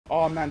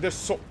Oh man, there's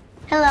so...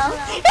 Hello?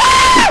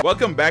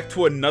 Welcome back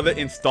to another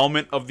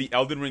installment of the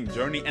Elden Ring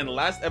journey. And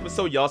last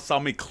episode, y'all saw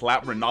me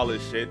clap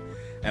Renala's shit.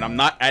 And I'm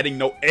not adding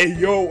no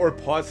ayo or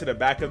pause to the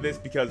back of this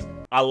because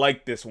I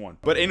like this one.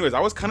 But anyways,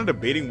 I was kind of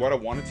debating what I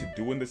wanted to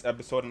do in this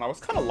episode. And I was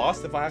kind of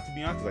lost, if I have to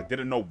be honest, because I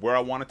didn't know where I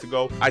wanted to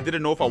go. I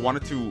didn't know if I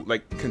wanted to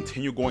like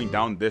continue going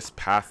down this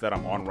path that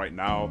I'm on right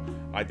now.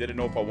 I didn't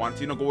know if I wanted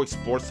to, go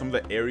explore some of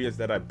the areas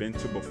that I've been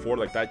to before,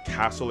 like that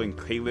castle in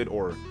Caelid,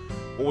 or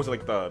what was it,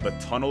 like the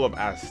tunnel of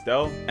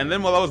Astel. And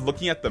then while I was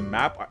looking at the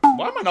map,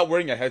 why am I not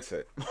wearing a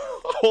headset?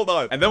 Hold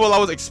on. And then while I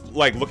was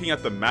like looking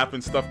at the map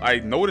and stuff, I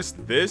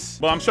noticed this.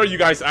 Well, I'm sure you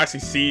guys actually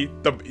see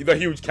the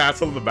huge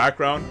castle in the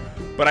background,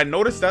 but I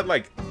noticed that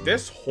like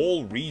this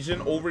whole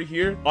region over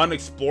here,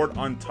 unexplored,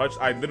 untouched,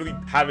 I literally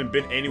haven't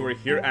been anywhere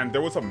here. And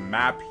there was a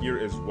map here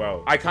as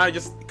well. I kind of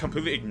just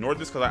completely ignored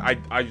this because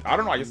I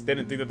don't know, I just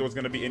didn't think that there was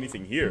gonna be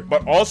anything here.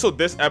 But also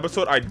this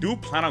episode, I do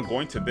plan on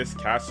going to this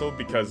castle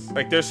because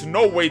like there's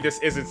no way this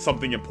isn't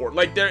something important.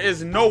 Like there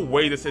is no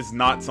way this is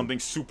not something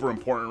super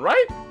important,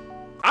 right?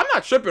 I'm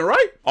not tripping,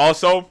 right?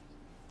 Also,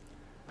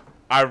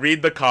 I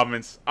read the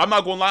comments. I'm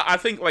not gonna lie, I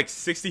think like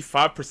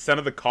 65%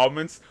 of the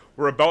comments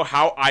were about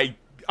how I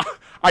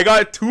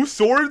got 2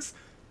 swords,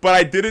 but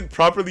I didn't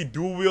properly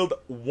dual wield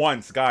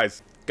once,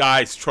 guys.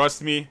 Guys,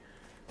 trust me.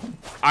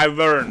 I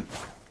learn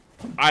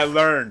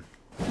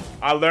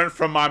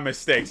from my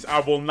mistakes. I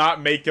will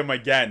not make them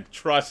again.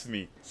 Trust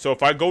me. So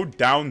if I go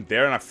down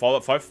there and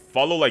if I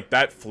follow like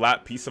that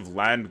flat piece of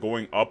land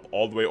going up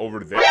all the way over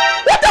there.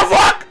 What the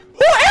fuck?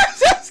 Who is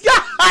this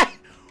guy?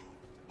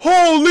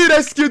 Holy,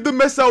 that scared the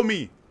mess out of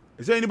me.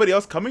 Is there anybody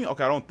else coming?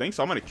 Okay, I don't think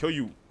so. I'm gonna kill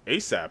you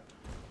ASAP.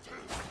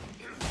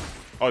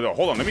 Oh no,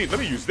 hold on. Let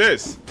me use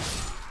this.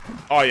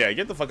 Oh yeah,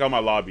 get the fuck out of my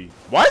lobby.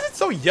 Why is it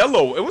so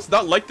yellow? It was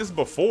not like this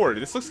before.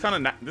 This looks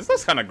kind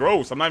of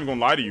gross. I'm not even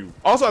gonna lie to you.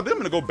 Also, I think I'm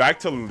gonna go back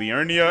to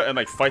Liurnia and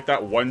like fight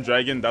that one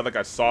dragon that like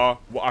I saw.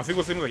 Well, I think it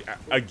was something like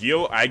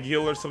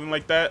Agil or something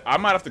like that. I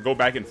might have to go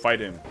back and fight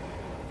him.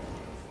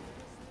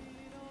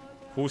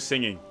 Who's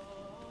singing?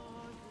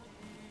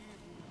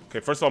 Okay,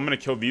 first of all, I'm gonna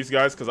kill these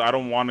guys because I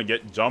don't want to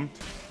get jumped.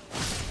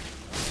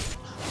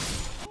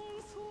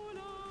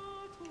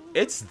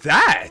 It's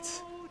that.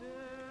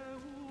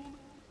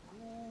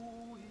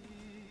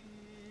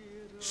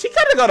 She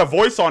kind of got a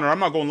voice on her, I'm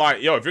not gonna lie.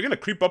 Yo, if you're gonna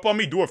creep up on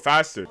me, do it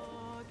faster.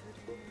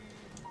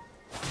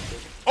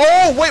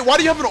 Oh, wait, why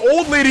do you have an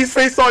old lady's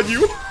face on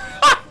you?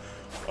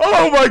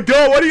 Oh my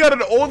god, why do you got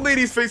an old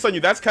lady's face on you?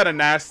 That's kind of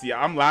nasty.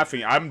 I'm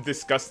laughing. I'm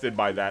disgusted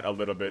by that a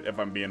little bit, if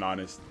I'm being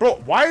honest.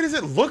 Bro, why does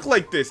it look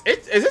like this?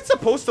 Is it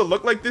supposed to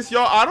look like this,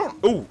 y'all? I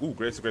don't... Ooh,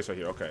 grace right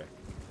here. Okay.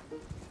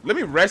 Let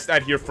me rest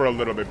at here for a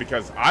little bit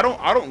because I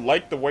don't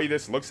like the way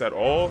this looks at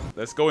all.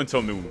 Let's go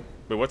until noon.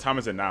 Wait, what time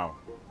is it now?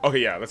 Okay,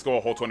 yeah, let's go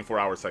a whole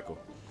 24-hour cycle.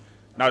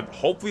 Now,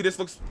 hopefully this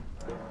looks...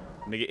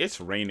 Nigga,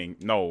 it's raining.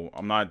 No,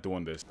 I'm not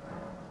doing this.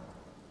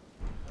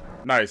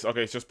 Nice.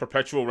 Okay, it's just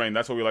perpetual rain.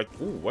 That's what we like.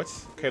 Ooh,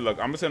 what's... Okay, look,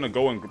 I'm just gonna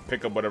go and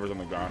pick up whatever's on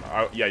the ground.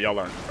 Yeah, y'all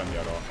aren't friendly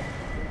at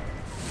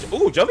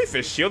all. Ooh,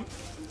 jellyfish shield.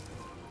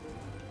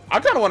 I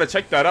kind of want to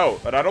check that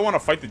out, but I don't want to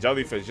fight the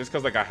jellyfish just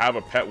because, like, I have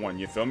a pet one.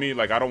 You feel me?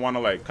 Like, I don't want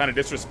to, like, kind of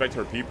disrespect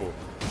her people.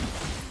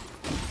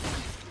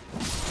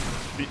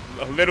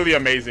 Literally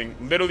amazing.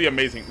 Literally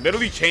amazing.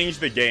 Literally changed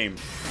the game.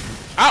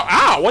 Ow,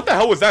 ow! What the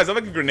hell was that? Is that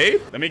like a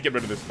grenade? Let me get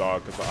rid of this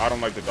dog because I don't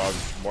like the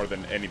dogs more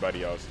than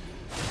anybody else.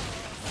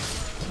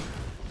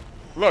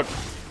 Look.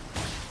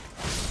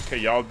 Okay,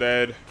 y'all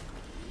dead.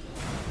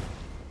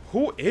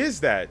 Who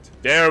is that?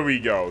 There we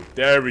go.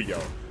 There we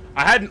go.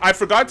 I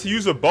forgot to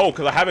use a bow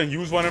because I haven't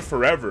used one in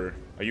forever.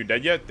 Are you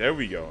dead yet? There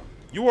we go.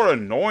 You are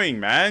annoying,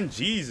 man.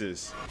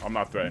 Jesus. I'm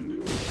not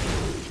threatened.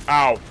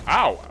 Ow.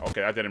 Ow.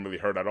 Okay, that didn't really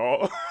hurt at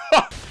all.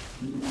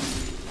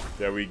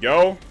 There we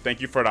go.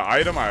 Thank you for the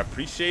item. I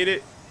appreciate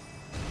it.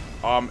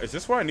 Is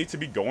this where I need to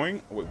be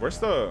going? Wait, where's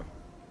the...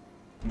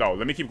 No,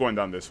 let me keep going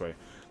down this way.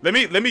 Let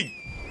me...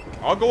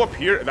 I'll go up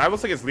here. That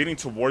looks like it's leading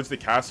towards the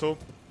castle.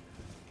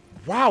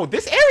 Wow,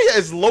 this area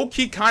is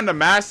low-key kind of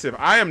massive.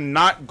 I am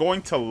not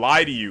going to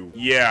lie to you.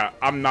 Yeah,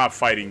 I'm not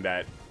fighting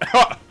that.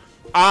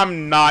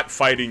 I'm not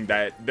fighting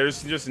that.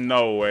 There's just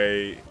no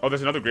way. Oh,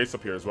 there's another grace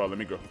up here as well. Let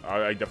me go.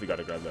 I definitely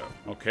gotta grab that.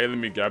 Okay, let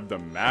me grab the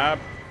map.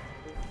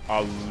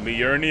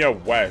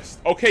 Liurnia West.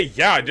 Okay,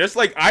 yeah, just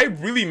like I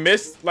really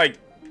missed like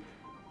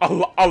a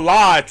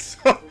lot.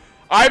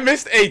 I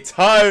missed a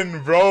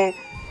ton, bro.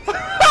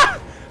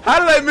 How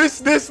did I miss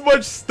this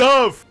much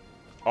stuff?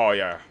 Oh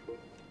yeah.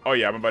 Oh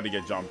yeah, I'm about to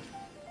get jumped.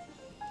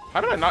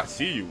 How did I not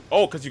see you?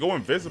 Oh, because you go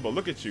invisible.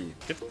 Look at you.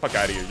 Get the fuck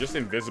out of here. Just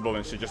invisible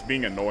and shit. Just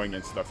being annoying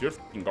and stuff. You're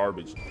fucking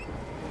garbage.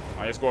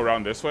 I just go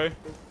around this way.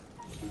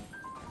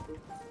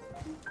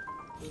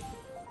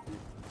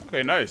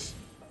 Okay, nice.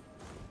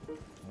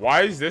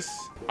 Why is this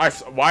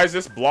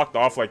blocked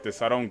off like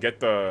this? I do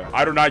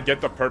not get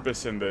the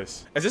purpose in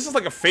this. Is this just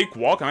like a fake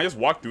wall? Can I just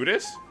walk through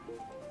this?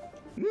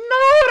 No,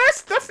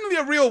 that's definitely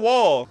a real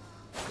wall.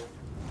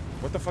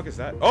 What the fuck is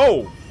that?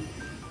 Oh.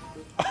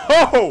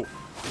 Oh!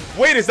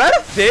 Wait, is that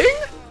a thing?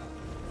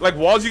 Like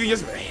walls you can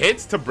just hit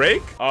to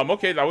break?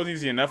 Okay, that was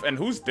easy enough. And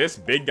who's this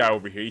big guy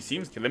over here? He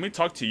seems... Okay, let me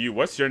talk to you.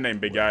 What's your name,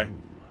 big guy?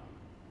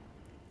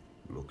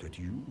 Look at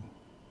you.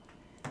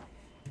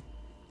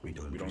 We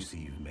don't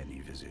receive many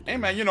visitors. Hey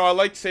man, you know, I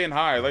like saying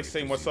hi. I like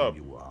saying what's up.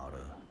 You are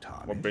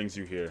What brings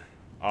you here?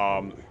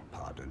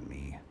 Pardon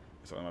me.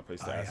 So my place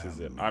to ask is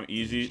it. I'm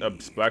Easy, a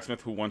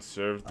blacksmith who once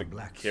served the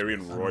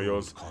Carian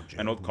royals,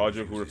 an old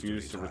codger who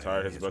refuses to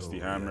retire his rusty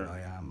hammer.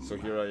 So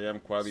here I am,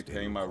 quietly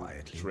paying my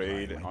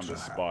trade on the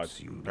spot.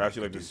 Perhaps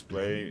you like to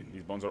display.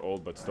 These bones are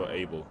old, but still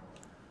able.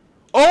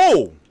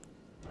 Oh!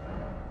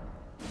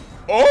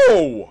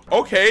 Oh!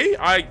 Okay,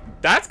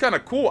 that's kind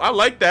of cool. I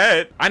like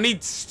that. I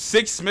need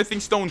 6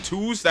 smithing stone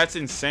 2s. That's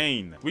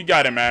insane. We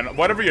got it, man.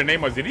 Whatever your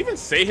name was. Did he even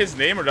say his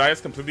name, or did I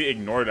just completely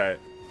ignore that?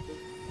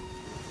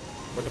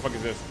 What the fuck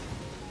is this?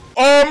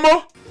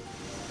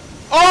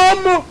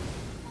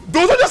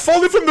 Those are just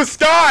falling from the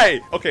sky.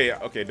 Okay,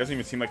 it doesn't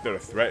even seem like they're a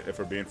threat if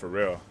we're being for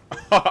real.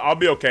 I'll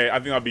be okay. I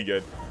think I'll be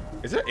good.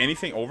 Is there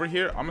anything over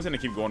here? I'm just gonna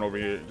keep going over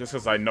here just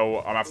because I know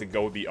I'm gonna have to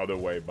go the other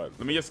way. But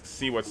let me just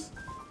see what's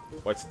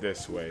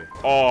this way.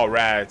 Oh,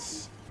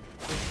 rats.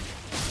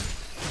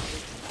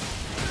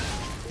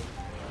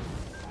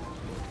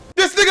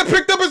 This nigga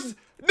picked up his...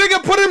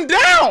 Nigga put him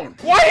down.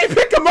 Why he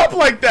pick him up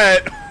like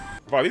that?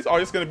 Wow, these are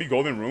just gonna be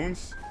golden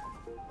runes.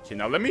 Okay,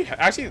 now let me...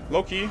 Actually,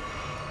 low-key...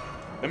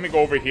 Let me go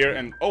over here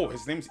and... Oh,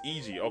 his name's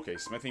Easy. Okay,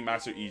 Smithing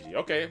Master Easy.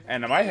 Okay.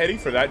 And am I heading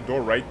for that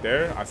door right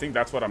there? I think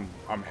that's what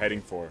I'm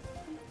heading for.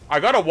 I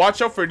gotta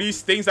watch out for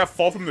these things that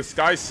fall from the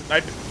sky.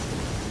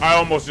 I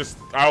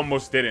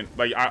almost didn't.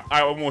 Like,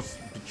 I almost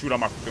chewed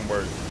on my fucking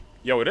words.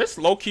 Yo, this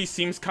low-key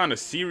seems kind of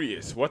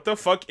serious. What the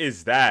fuck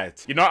is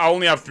that? You know, I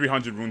only have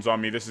 300 runes on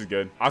me. This is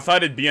good. I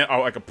thought it'd be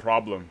like a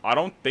problem. I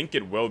don't think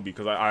it will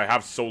because I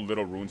have so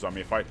little runes on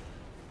me. If I...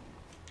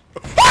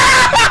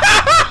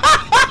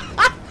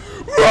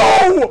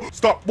 Bro!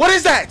 Stop. What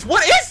is that?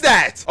 What is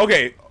that?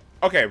 Okay.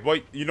 Okay, well,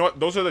 you know what?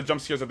 Those are the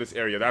jump scares of this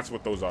area. That's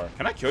what those are.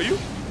 Can I kill you?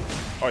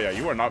 Oh, yeah.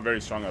 You are not very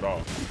strong at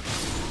all.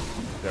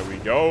 There we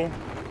go.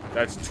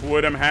 That's 2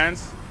 of them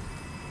hands.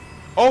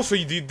 Oh, so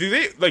do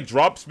they, like,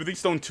 drop smithing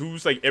stone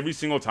 2s, like, every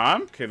single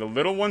time? Okay, the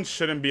little ones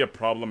shouldn't be a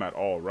problem at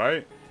all,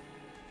 right?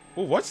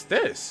 Oh, what's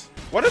this?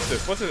 What is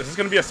this? What's this? Is this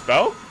gonna be a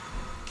spell?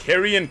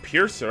 Carrion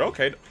Piercer.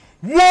 Okay.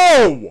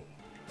 Whoa!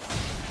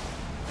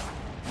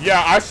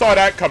 Yeah, I saw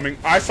that coming.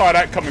 I saw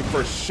that coming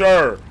for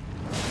sure.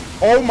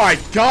 Oh my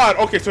god.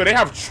 Okay, so they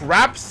have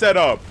traps set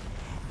up.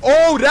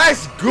 Oh,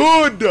 that's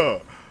good.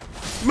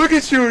 Look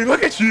at you,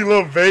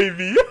 little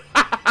baby.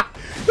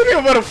 Look at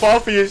him about to fall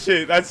for your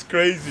shit. That's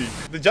crazy.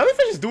 The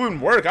jellyfish is doing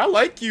work. I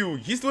like you.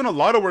 He's doing a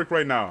lot of work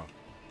right now.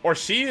 Or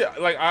she,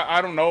 like,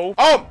 I don't know.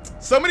 Oh,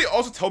 somebody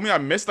also told me I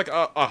missed, like,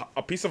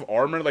 a piece of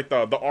armor. Like,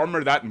 the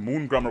armor that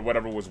Moongrum or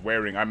whatever was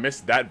wearing. I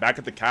missed that back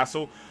at the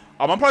castle.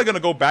 I'm probably gonna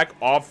go back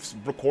off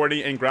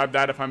recording and grab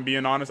that if I'm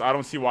being honest. I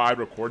don't see why I'd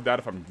record that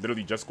if I'm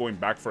literally just going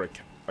back for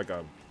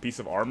a piece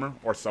of armor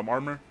or some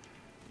armor.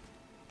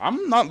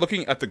 I'm not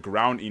looking at the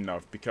ground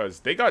enough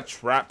because they got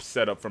traps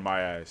set up for my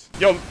ass.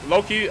 Yo,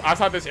 Loki, I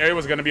thought this area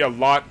was gonna be a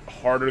lot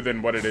harder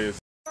than what it is.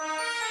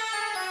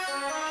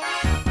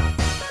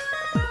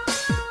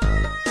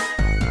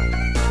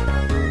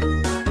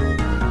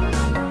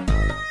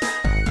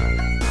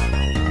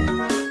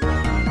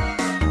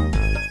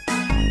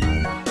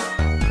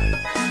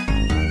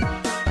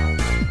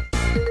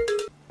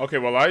 Okay,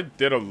 well, I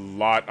did a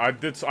lot. I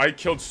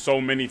killed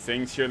so many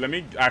things here. Let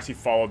me actually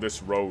follow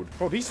this road.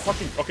 Bro, these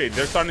fucking... Okay,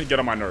 they're starting to get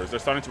on my nerves. They're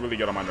starting to really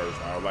get on my nerves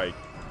now. Like,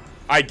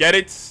 I get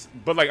it,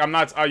 but, like, I'm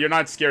not... you're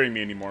not scaring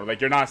me anymore. Like,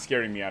 you're not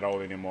scaring me at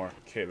all anymore.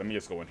 Okay, let me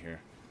just go in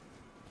here.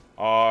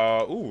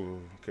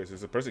 Ooh. Okay, so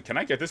there's a person... Can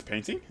I get this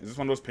painting? Is this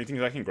one of those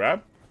paintings I can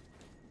grab?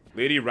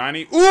 Lady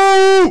Rani.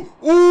 Ooh!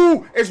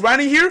 Ooh! Is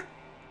Rani here?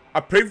 I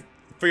pray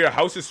for your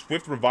house's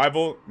swift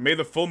revival. May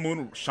the full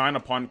moon shine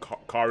upon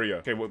Caria.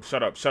 Okay, well,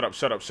 shut up.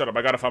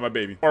 I gotta find my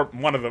baby. Or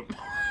one of them.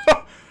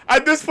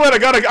 At this point, I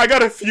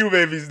got a few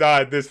babies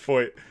now at this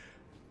point.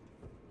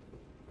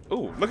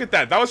 Ooh, look at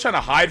that. That was trying to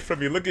hide from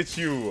me. Look at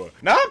you.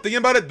 Now I'm thinking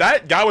about it,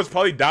 that guy was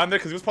probably down there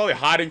because he was probably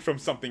hiding from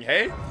something,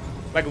 hey?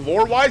 Like,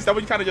 lore-wise, that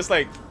would kind of just,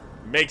 like,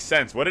 make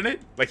sense, wouldn't it?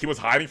 Like, he was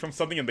hiding from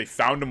something and they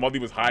found him while he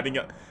was hiding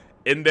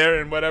in there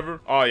and whatever.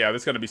 Oh, yeah,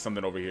 there's gonna be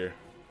something over here.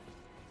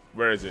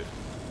 Where is it?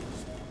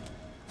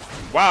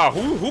 Wow,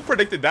 who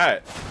predicted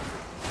that?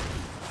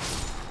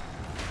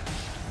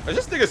 Is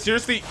this nigga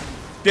seriously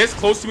this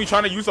close to me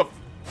trying to use a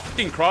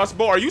fucking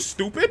crossbow? Are you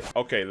stupid?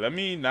 Okay, let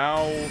me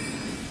now...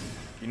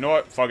 You know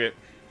what? Fuck it.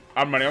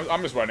 I'm running.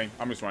 I'm just running.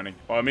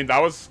 Well, I mean,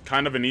 that was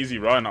kind of an easy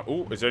run.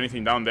 Ooh, is there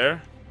anything down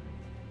there?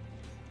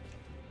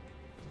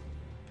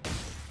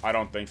 I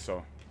don't think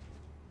so.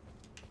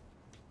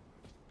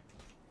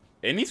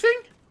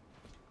 Anything?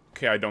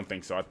 Okay, I don't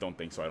think so. I don't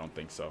think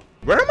so.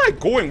 Where am I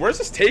going? Where's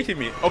this taking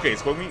me? Okay,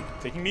 it's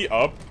taking me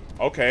up.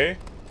 Okay.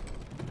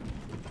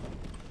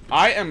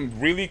 I am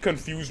really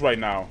confused right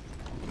now.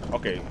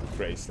 Okay,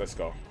 Grace, let's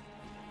go.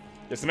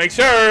 Just to make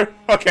sure.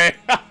 Okay.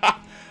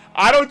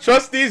 I don't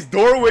trust these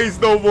doorways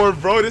no more,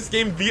 bro. This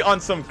game be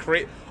on some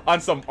on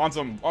some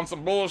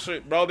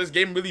bullshit, bro. This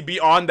game really be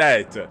on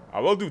that. I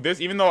will do this,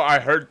 even though I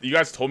heard you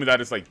guys told me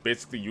that it's like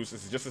basically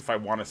useless. It's just if I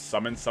want to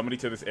summon somebody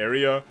to this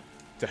area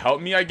to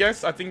help me, I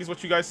guess. I think is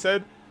what you guys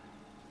said.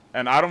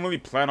 And I don't really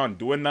plan on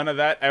doing none of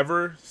that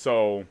ever.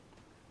 So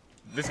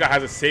this guy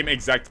has the same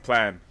exact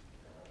plan.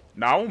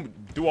 Now I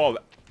won't do all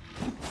that.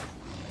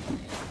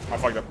 I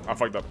fucked up. I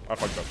fucked up. I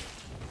fucked up.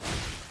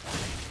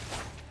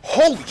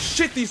 Holy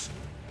shit, these...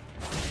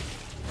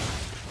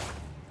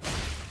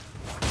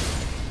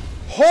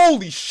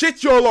 Holy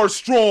shit, y'all are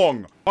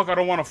strong. Fuck, I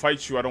don't want to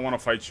fight you. I don't want to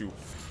fight you.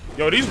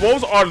 Yo, these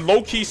wolves are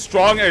low-key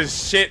strong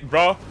as shit,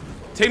 bro.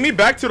 Take me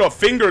back to the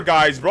finger,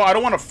 guys, bro. I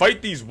don't want to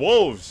fight these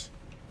wolves.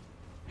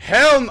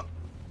 Hell no.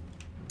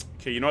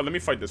 Okay, you know what? Let me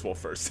fight this wolf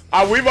first.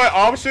 I weighed my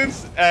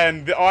options,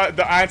 and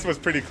the answer was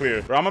pretty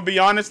clear. Bro, I'm gonna be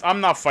honest.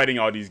 I'm not fighting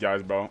all these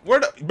guys, bro.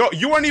 Bro,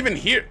 you weren't even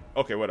here.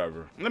 Okay,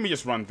 whatever. Let me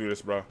just run through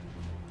this, bro.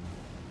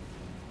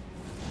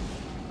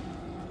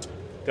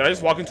 Did I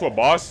just walk into a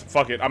boss?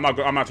 Fuck it. I'm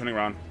not turning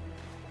around.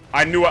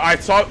 I knew it. I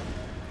saw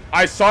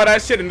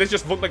that shit, and this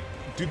just looked like...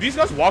 Dude, these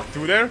guys walk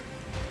through there?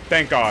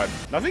 Thank God.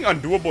 Nothing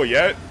undoable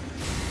yet.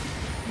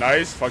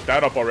 Nice. Fuck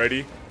that up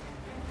already.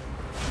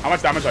 How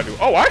much damage I do?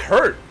 Oh, I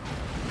hurt.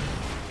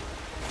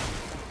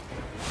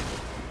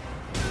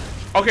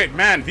 Okay,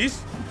 man,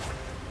 these...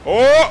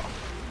 Oh!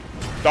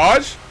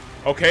 Dodge.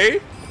 Okay.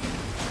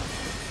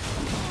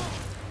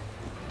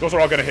 Those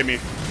are all gonna hit me.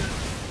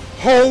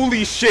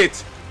 Holy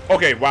shit.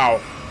 Okay, wow.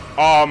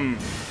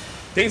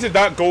 Things did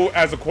not go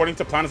as according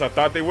to plan as I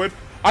thought they would.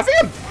 I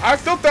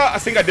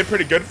think I did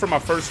pretty good for my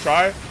first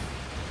try.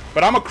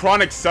 But I'm a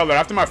chronic seller.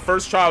 After my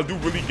first try, I'll do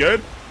really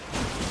good.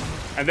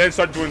 And then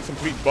start doing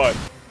complete butt.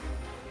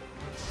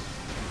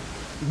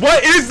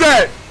 What is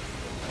that?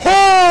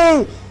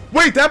 Oh!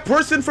 Wait, that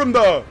person from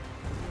the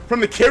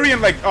Caria,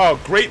 like,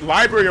 Great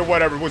Library or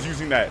whatever was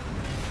using that.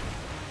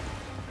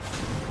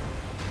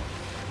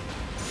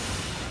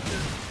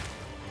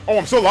 Oh,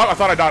 I'm so alive. I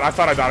thought I died.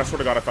 I swear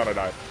to God, I thought I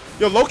died.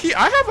 Yo, Loki,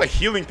 I have a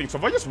healing thing, so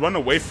if I just run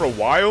away for a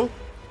while,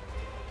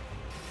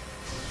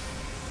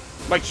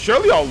 like,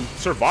 surely I'll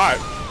survive.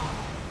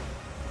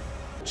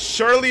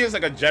 Surely is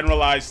like a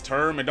generalized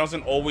term. It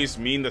doesn't always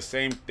mean the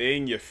same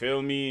thing, you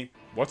feel me?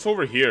 What's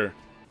over here?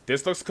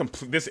 This looks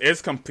complete. This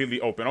is completely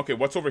open. Okay,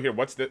 what's over here?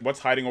 What's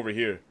hiding over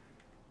here?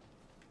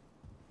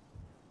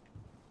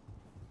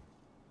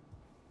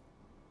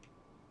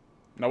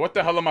 Now, what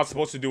the hell am I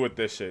supposed to do with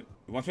this shit?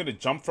 He wants me to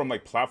jump from,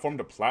 like, platform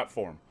to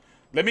platform.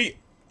 Let me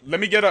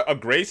get a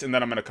grace, and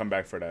then I'm gonna come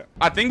back for that.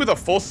 I think with a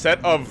full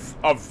set of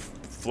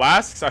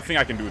flasks, I think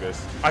I can do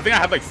this. I think I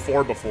had, like,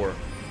 4 before.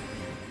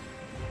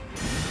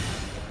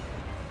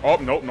 Oh,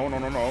 no, no, no,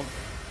 no, no.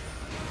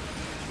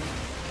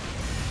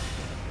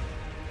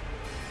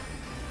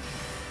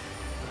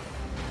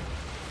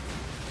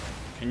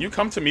 Can you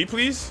come to me,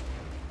 please?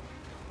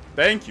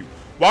 Thank you.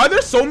 Why are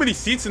there so many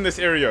seats in this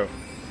area?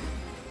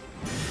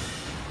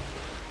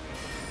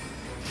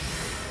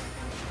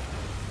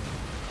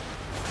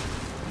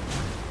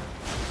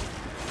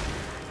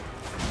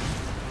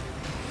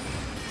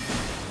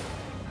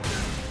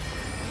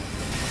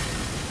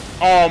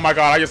 Oh my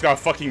God, I just got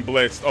fucking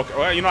blitzed. Okay,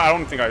 well, you know, I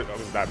don't think I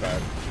was that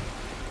bad.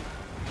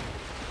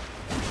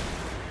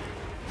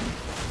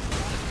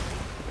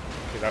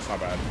 Okay, that's not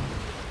bad.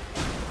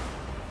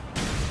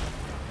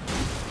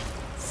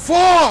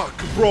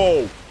 Fuck,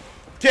 bro.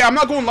 Okay, I'm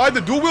not gonna lie,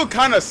 the dual wheel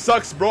kind of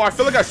sucks, bro. I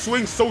feel like I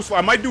swing so slow.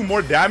 I might do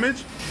more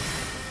damage,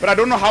 but I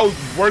don't know how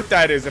worth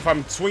that is if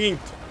I'm swinging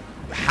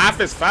half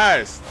as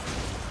fast.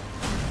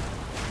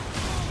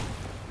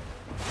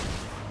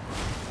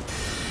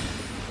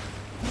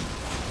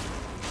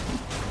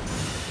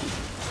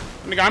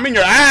 Nigga, I'm in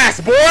your ass,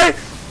 boy!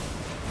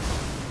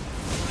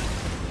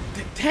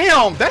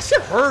 Damn, that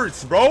shit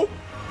hurts, bro.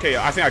 Okay,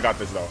 I think I got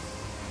this, though.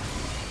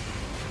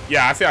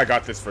 Yeah, I think I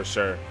got this for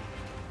sure.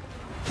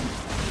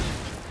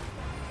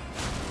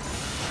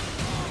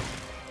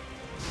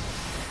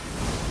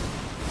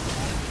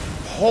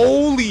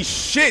 Holy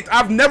shit,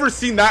 I've never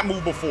seen that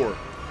move before.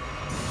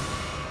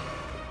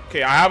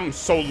 Okay, I have him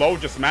so low,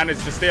 just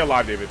manage to stay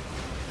alive, David.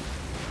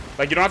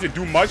 Like, you don't have to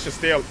do much to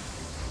stay alive.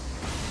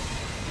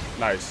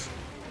 Nice.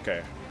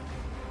 Okay.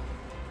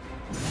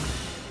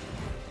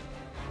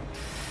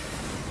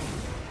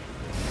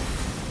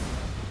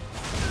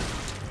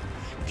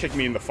 Kick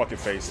me in the fucking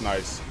face.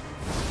 Nice.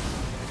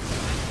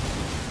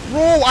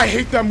 Bro, I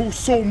hate that move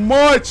so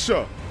much.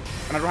 And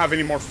I don't have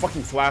any more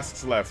fucking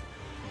flasks left.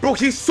 Bro,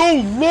 he's so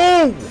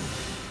low.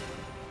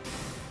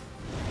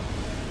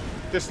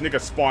 This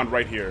nigga spawned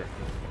right here.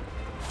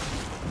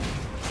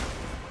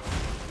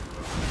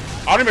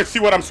 I don't even see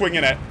what I'm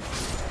swinging at.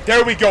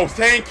 There we go.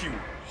 Thank you.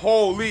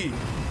 Holy.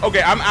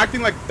 Okay, I'm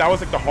acting like that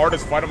was like the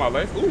hardest fight of my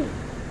life. Ooh.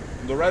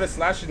 Loretta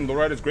slashes and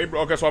Loretta's great bow.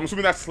 Okay, so I'm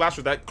assuming that slash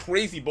with that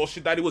crazy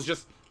bullshit that he was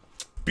just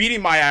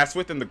beating my ass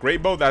with in the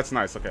great bow. That's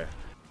nice. Okay.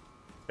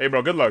 Hey,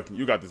 bro, good luck.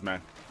 You got this,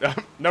 man.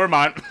 Never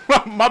mind.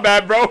 My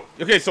bad, bro.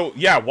 Okay, so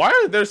yeah, why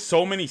are there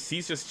so many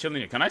seats just chilling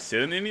here? Can I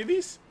sit in any of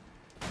these?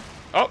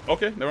 Oh,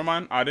 okay. Never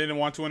mind. I didn't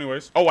want to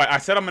anyways. Oh, I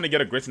said I'm gonna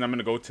get a grits and I'm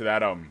gonna go to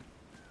that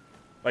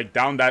Like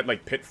down that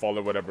like pitfall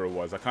or whatever it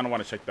was. I kind of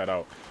want to check that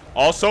out.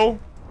 Also,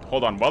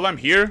 hold on. While I'm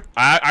here,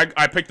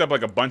 I picked up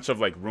like a bunch of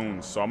like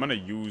runes. So I'm going to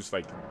use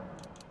like,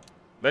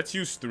 let's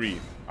use 3.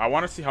 I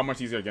want to see how much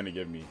these are going to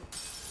give me.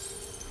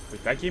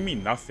 Wait, that gave me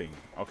nothing.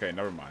 Okay,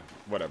 never mind.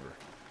 Whatever.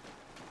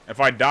 If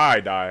I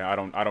die, I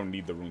don't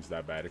need the runes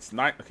that bad. It's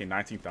not okay.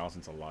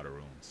 19,000 is a lot of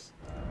runes.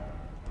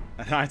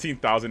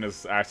 19,000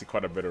 is actually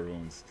quite a bit of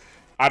runes.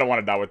 I don't want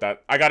to die with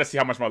that. I gotta see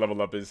how much my level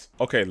up is.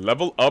 Okay,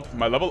 level up.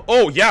 My level.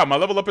 Oh yeah, my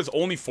level up is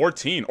only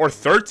 14 or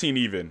 13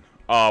 even.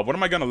 What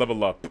am I gonna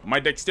level up?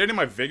 My dexterity and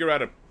my vigor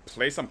at a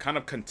place I'm kind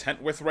of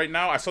content with right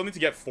now. I still need to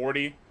get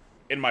 40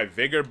 in my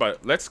vigor,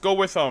 but let's go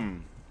with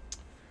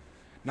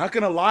Not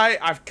gonna lie,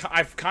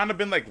 I've kind of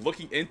been like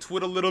looking into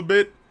it a little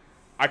bit.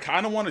 I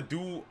kind of want to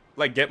do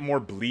like get more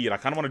bleed. I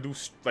kind of want to do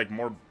like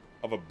more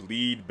of a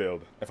bleed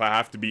build if I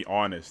have to be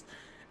honest.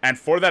 And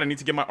for that I need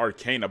to get my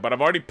Arcana, but I've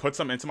already put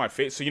some into my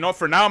faith. So you know,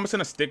 for now I'm just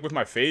gonna stick with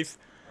my faith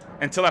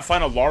until I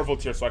find a larval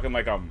tier so I can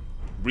like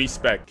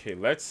respec. Okay,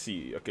 let's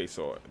see. Okay,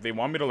 so they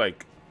want me to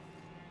like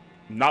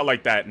not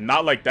like that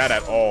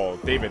at all,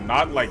 David.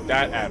 Not like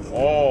that at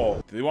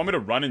all. Do they want me to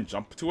run and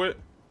jump to it?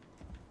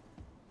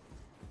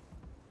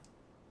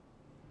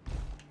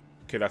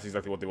 Okay, that's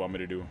exactly what they want me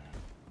to do.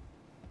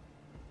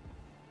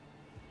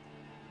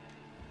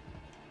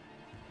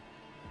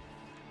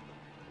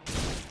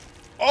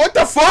 Oh, what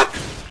the fuck?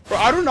 Bro,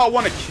 I do not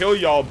want to kill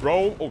y'all,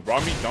 bro. Oh, raw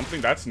meat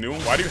dumpling, that's new.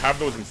 Why do you have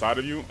those inside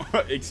of you?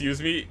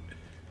 Excuse me.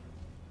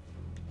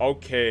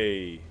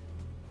 Okay.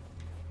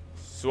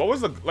 So what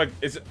was the, like,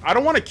 I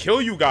don't want to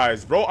kill you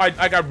guys, bro.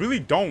 I really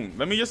don't.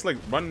 Let me just, like,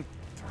 run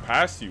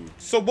past you.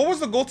 So what was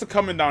the goal to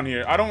coming down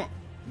here?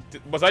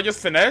 Was I just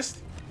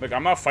finessed? Like,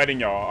 I'm not fighting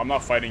y'all. I'm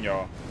not fighting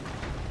y'all.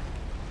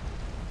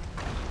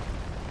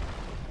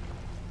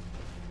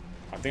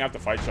 I think I have to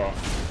fight y'all.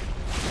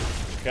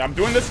 Okay, I'm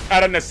doing this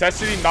out of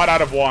necessity, not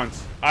out of want.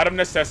 Out of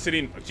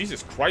necessity.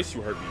 Jesus Christ,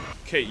 you hurt me.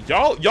 Okay,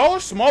 y'all are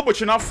small,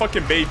 but you're not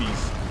fucking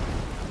babies.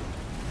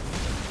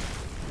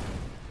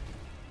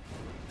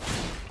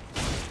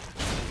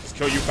 Just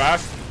kill you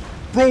fast.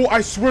 Bro,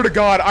 I swear to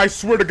God. I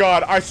swear to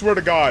God. I swear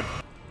to God.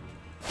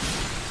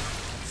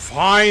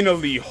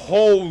 Finally,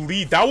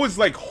 holy, that was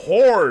like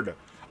hard.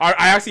 I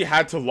actually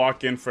had to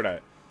lock in for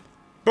that.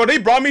 Bro, they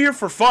brought me here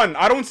for fun.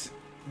 I don't,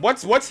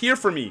 what's here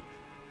for me?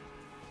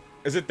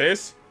 Is it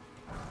this?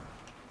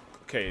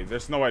 Okay,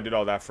 there's no way I did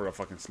all that for a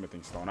fucking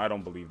smithing stone. I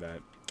don't believe that.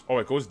 Oh,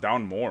 it goes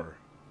down more.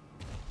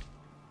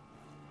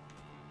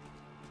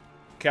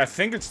 Okay, I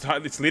think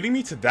it's leading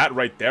me to that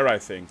right there, I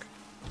think.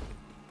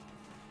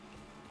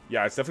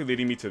 Yeah, it's definitely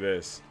leading me to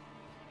this.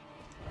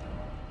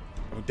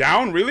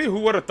 Down? Really? Who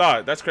would have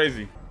thought? That's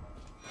crazy.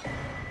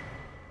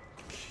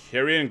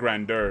 Caria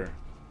Grandeur.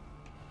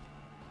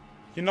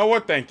 You know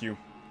what? Thank you.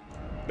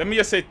 Let me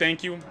just say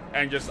thank you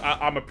and just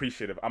I'm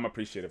appreciative. I'm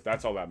appreciative.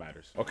 That's all that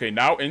matters. Okay,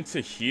 now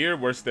into here.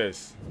 Where's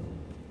this?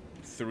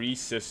 3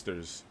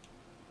 sisters.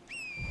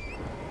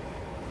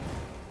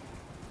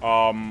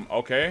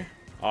 Okay.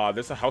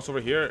 There's a house over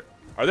here.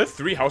 Are there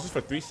 3 houses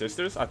for 3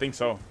 sisters? I think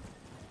so.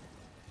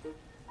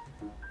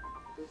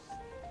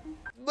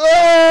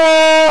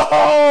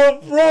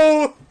 No,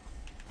 bro.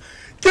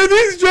 Can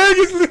these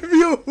dragons leave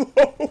me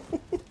alone?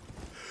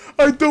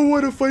 I don't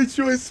want to fight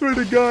you. I swear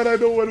to God, I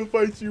don't want to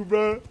fight you,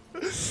 bro.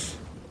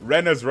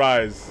 Rena's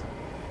Rise.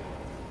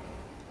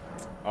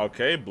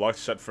 Okay, blocked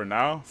shut for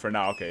now. For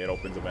now, okay, it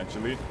opens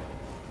eventually.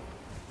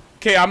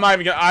 Okay, I'm not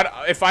even gonna.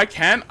 If I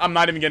can, I'm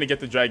not even gonna get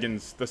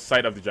the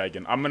sight of the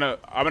dragon. I'm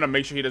gonna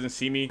make sure he doesn't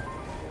see me.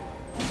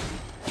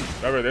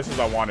 Remember, this is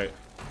I want it.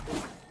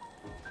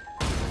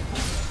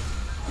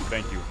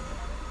 Thank you.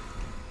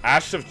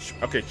 Ash of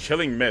okay,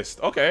 chilling mist.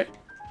 Okay,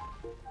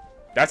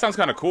 that sounds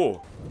kind of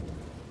cool.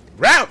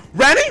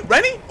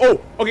 Rennie?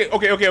 Oh,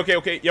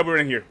 okay. Yeah, we're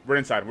in here. We're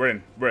inside. We're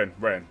in.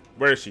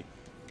 Where is she?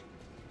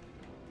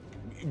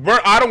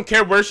 I don't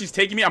care where she's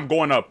taking me. I'm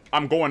going up.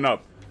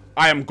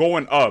 I am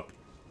going up.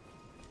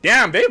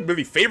 Damn, they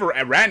really favor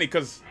Ranny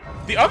because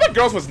the other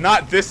girls was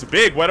not this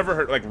big. Whatever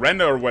her, like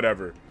Rena or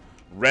whatever.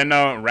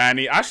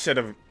 Ranny. I should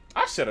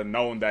have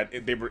known that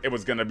it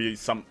was gonna be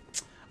some.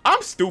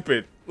 I'm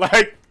stupid.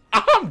 Like,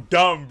 I'm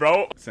dumb,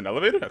 bro. It's an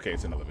elevator? Okay,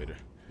 it's an elevator.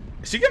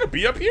 Is she gonna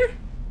be up here?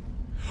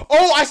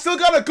 Oh, I still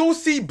gotta go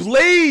see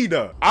Blade.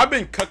 I've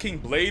been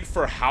cucking Blade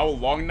for how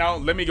long now?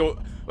 Let me go.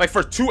 Like,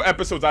 for 2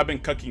 episodes, I've been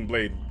cucking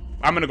Blade.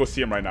 I'm gonna go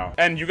see him right now.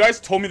 And you guys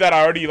told me that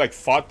I already, like,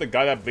 fought the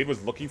guy that Blade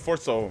was looking for,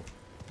 so...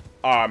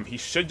 he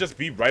should just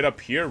be right up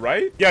here,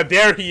 right? Yeah,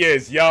 there he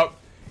is. Yup.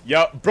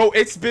 Bro,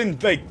 it's been,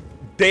 like,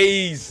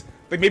 days.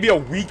 Like, maybe a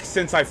week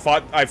since I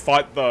fought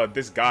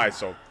this guy,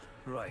 so...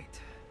 Right.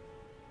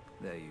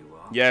 There you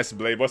are. Yes,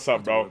 Blade. What's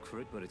up, bro? Work for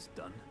it, but it's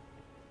done.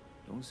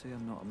 Don't say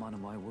I'm not a man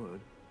of my word.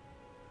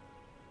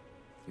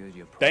 Here's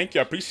your Thank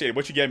you. I appreciate it.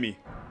 What you get me?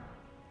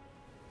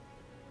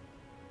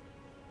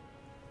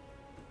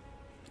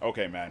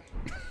 Okay, man.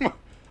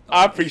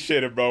 I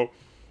appreciate it, bro.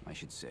 I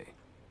should say,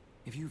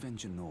 if you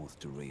venture north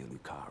to Rea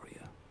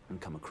Lucaria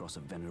and come across a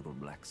venerable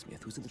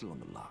blacksmith who's a little on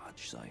the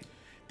large side.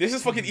 This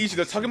is fucking easy.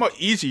 They're talking about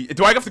easy.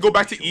 Do I have to go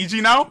back to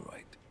easy now?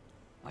 Right.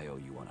 I owe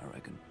you one, I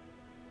reckon.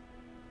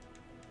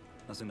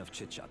 That's enough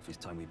chit-chat for this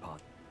time we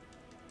part.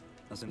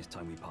 That's enough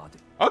time we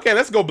parted. Okay,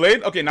 let's go,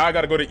 Blade. Okay, now I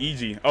gotta go to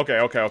EG.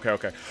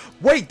 Okay.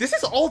 Wait, this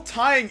is all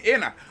tying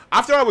in.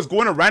 After I was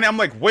going to Randy, I'm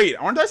like, wait,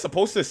 aren't I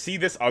supposed to see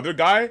this other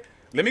guy?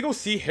 Let me go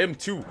see him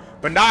too.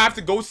 But now I have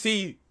to go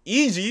see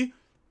EG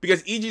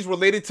because EG's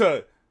related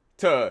to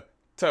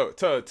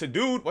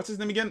dude. What's his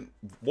name again?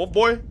 Wolf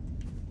Boy?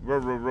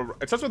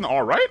 It starts with an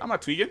R, right? I'm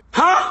not tweaking.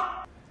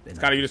 Huh? It's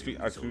kind of you to speak.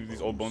 I speak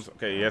these old bones.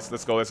 Okay, yes,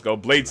 let's go.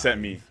 Blade sent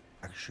me.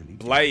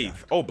 Blythe.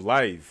 Oh,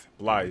 Blythe.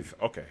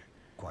 Okay.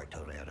 Quite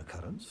a rare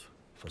occurrence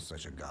for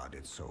such a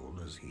guarded soul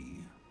as he.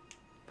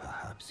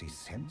 Perhaps he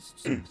sensed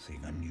something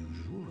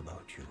unusual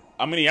about you.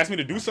 I mean, he asked me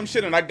to do some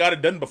shit and I got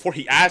it done before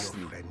he asked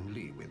me. You're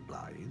friendly with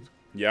Blythe.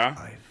 Yeah?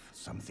 I've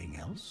something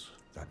else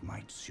that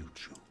might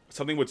suit you.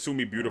 Something would suit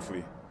me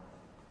beautifully.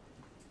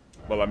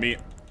 Well, I mean...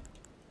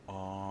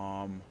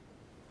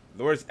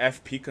 Lures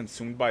FP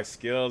consumed by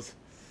skills.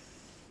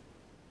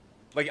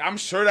 Like, I'm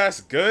sure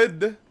that's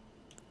good.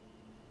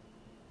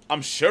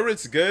 I'm sure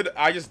it's good.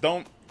 I just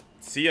don't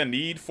see a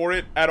need for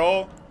it at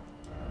all.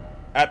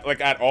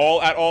 At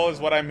all is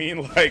what I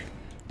mean. Like,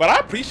 but I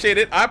appreciate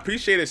it. I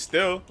appreciate it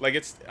still.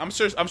 Like, I'm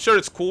sure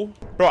it's cool,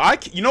 bro.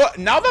 You know what?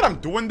 Now that I'm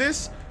doing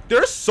this,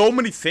 there's so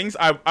many things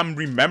I'm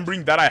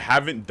remembering that I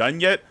haven't done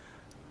yet.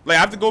 Like, I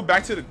have to go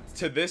back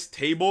to this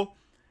table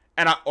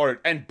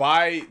and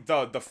buy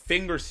the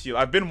finger seal.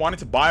 I've been wanting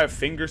to buy a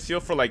finger seal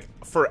for like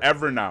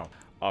forever now.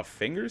 A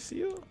finger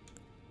seal?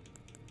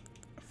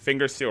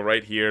 Finger seal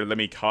right here. Let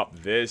me cop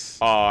this.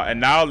 And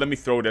now let me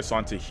throw this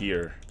onto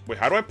here. Wait,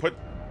 how do I put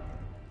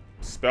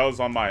spells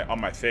on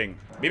my thing?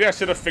 Maybe I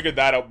should have figured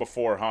that out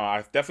before, huh?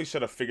 I definitely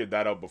should have figured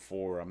that out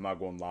before. I'm not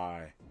gonna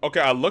lie. Okay,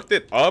 I looked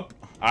it up.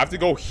 I have to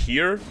go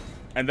here,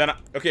 and then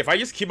okay, if I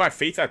just keep my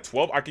faith at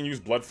 12, I can use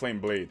Blood Flame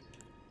Blade.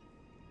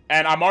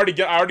 And I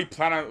already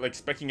plan on like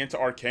speccing into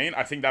Arcane.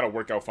 I think that'll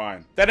work out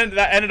fine. That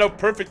ended up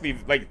perfectly,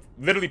 like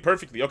literally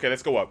perfectly. Okay,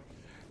 let's go up.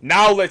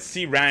 Now let's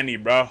see Randy,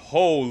 bro.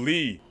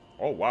 Holy.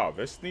 Oh wow,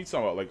 this needs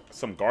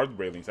some guard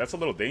railings. That's a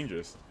little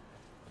dangerous.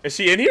 Is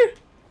she in here?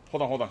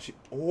 Hold on.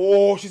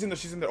 She's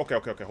in there.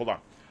 Okay, hold on.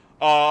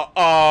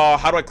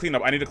 How do I clean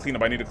up? I need to clean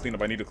up.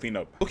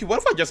 Okay, what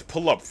if I just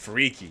pull up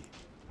Freaky?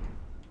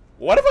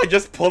 What if I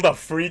just pulled up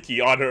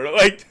Freaky on her?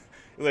 Like,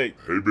 hey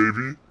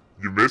baby,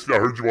 you missed me. I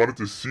heard you wanted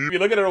to see me.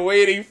 Look at her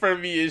waiting for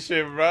me and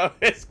shit, bro.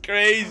 It's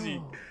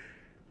crazy. Oh,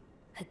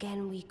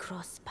 again we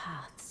cross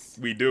paths.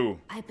 We do.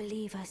 I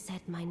believe I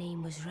said my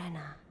name was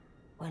Rena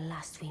when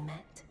last we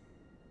met.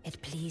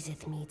 It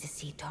pleaseth me to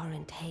see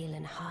Torrent hale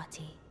and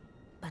hearty,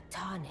 but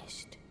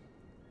tarnished.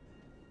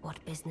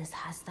 What business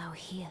hast thou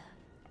here?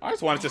 I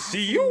just wanted to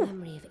see I you. have the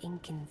memory of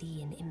inking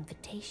thee an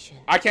invitation.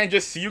 I can't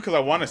just see you because I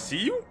want to see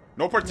you?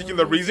 No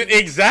particular reason.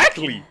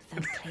 Exactly.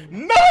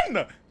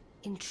 None.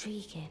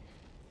 Intriguing.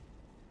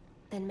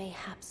 Then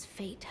mayhaps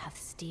fate hath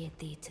steered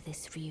thee to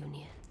this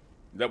reunion.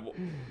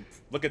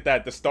 Look at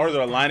that. The stars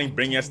are aligning,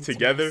 bringing us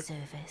together.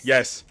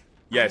 Yes.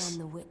 I am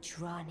the witch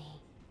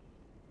Rani.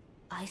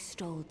 I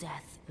stole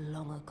death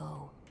long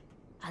ago,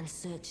 and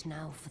search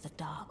now for the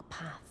dark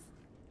path,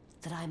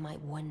 that I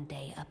might one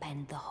day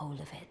upend the whole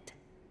of it,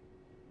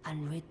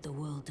 and rid the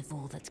world of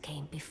all that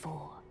came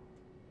before.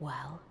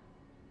 Well,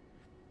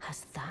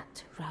 has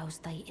that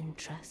roused thy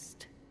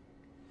interest?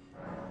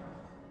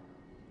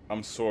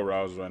 I'm so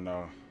aroused right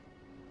now.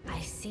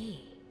 I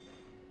see.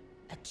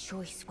 A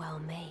choice well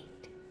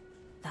made.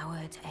 Thou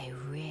art a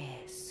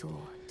rare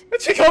sword.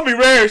 She called me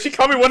rare. She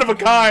called me one of a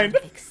kind.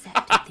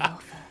 Accepted the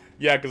offer.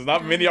 Yeah, because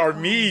not many are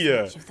me.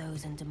 Each of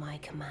those under my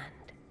command.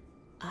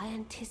 I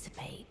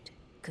anticipate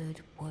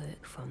good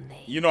work from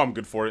thee. You know I'm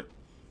good for it.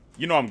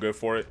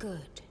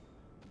 Good.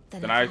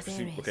 Then I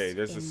see. Okay,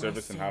 there's the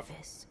service in half.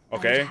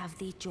 Okay. Have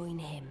thee join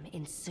him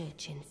in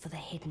searching for the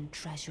hidden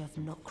treasure of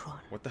Nokron.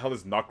 What the hell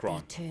is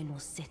Nokron? The Eternal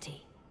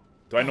City.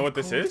 Do I know what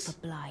this is? For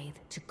Blythe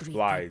to greet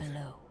Blythe.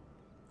 below.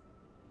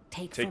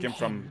 Take him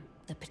from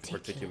the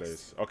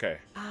particulars. Okay.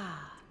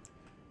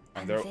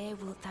 And there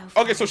wilt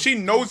thou okay, so she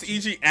knows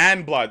EG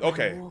and Blythe.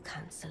 Okay. War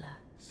Counselor.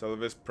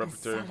 Celevis,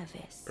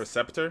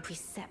 Preceptor.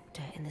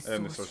 Preceptor in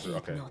the Sorcery.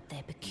 Okay. Not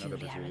their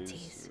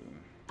peculiarities.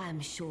 I'm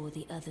sure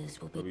the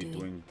others will be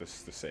doing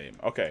this the same.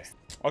 Okay.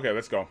 Okay,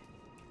 let's go.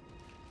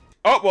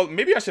 Oh, well,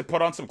 maybe I should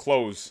put on some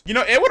clothes. You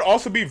know, it would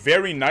also be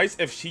very nice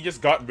if she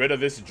just got rid of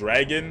this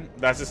dragon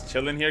that's just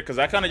chilling here. Because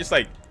I kind of just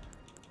like,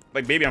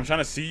 baby, I'm trying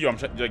to see you. I'm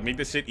trying like, make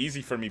this shit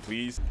easy for me,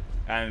 please.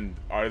 And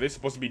are they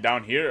supposed to be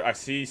down here? I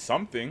see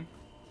something.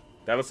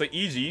 That looks like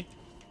EG.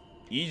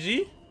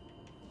 EG?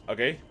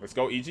 Okay, let's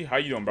go, EG. How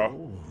you doing, bro?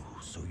 Oh,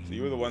 so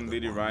you were the one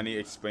Lady Rani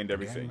explained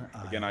everything.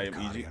 Again, I am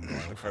EG.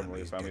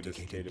 Primary family, the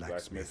dedicated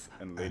blacksmith,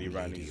 and Lady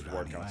Rani's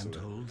war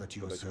counselor. That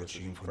you are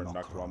searching for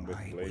Nokron with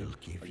I blade. will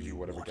give You you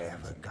whatever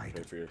guidance guidance.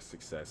 pray for your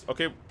success.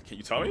 Okay, can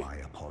you tell me? My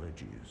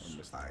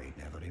apologies. I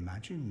never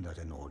imagined that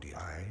an audience.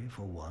 I,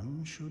 for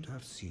one, should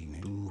have seen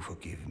it. Do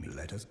forgive me.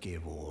 Let us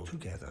give all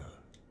together.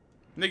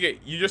 Nigga,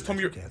 you just told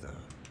me Together.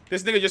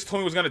 this nigga just told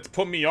me he was gonna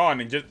put me on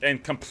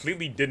and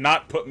completely did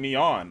not put me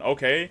on.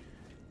 Okay.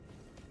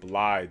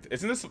 Blythe.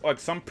 Isn't this like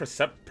some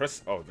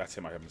oh, that's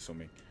him, I'm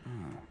assuming.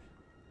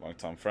 Long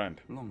time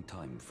friend. Long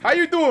time friend. How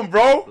you doing,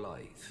 bro?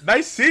 Blythe.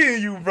 Nice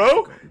seeing you,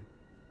 bro.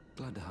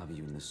 Glad to have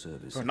you in the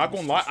service. Bro, not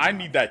gonna lie, I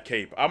need that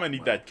cape. I'm gonna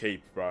need that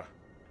cape, bro.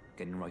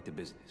 Getting right to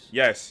business.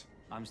 Yes.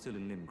 I'm still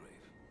in Limgrave.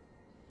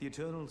 The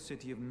eternal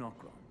city of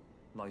Nokron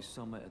lies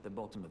somewhere at the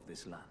bottom of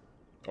this land.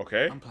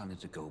 Okay. I'm planning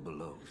to go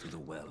below through the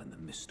well in the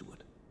Mistwood.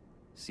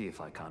 See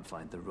if I can't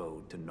find the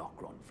road to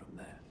Nokron from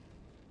there.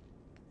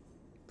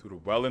 Through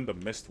the well in the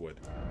Mistwood.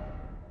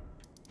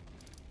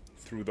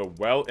 Through the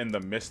well in the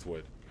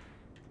Mistwood.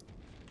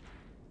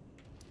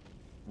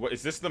 What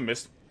is this, the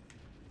Mist?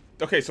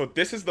 Okay, so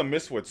this is the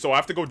Mistwood. So I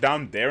have to go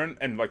down there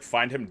and like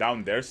find him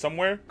down there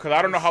somewhere? Cause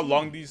I don't know how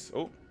long these.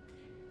 Oh.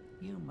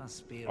 You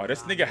must be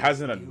This nigga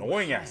has an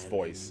annoying ass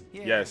voice.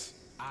 Yes.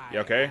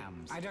 Yeah, okay.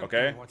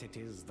 Okay. What it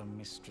is the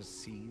mistress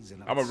sees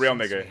in I'm a real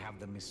nigga. we have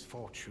the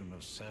misfortune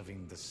of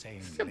serving the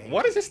same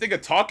What is this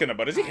nigga talking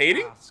about? Is he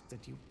hating? ask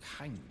that you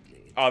kindly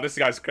Oh, this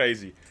guy's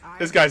crazy.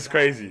 This guy's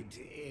crazy.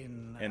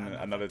 in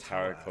another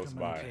tower close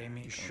by.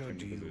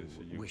 Should you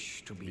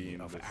wish to be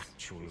of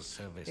actual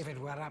service? If it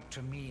were up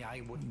to me,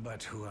 I would.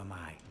 But who am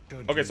I?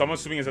 Okay, so I'm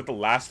assuming is that the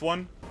last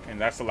one, and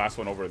that's the last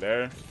one over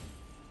there.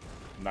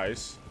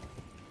 Nice.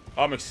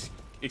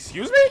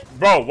 Excuse me,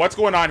 bro. What's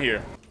going on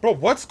here, bro?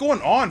 What's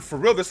going on for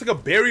real? There's like a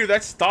barrier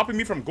that's stopping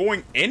me from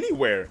going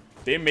anywhere.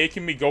 They're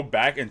making me go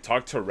back and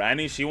talk to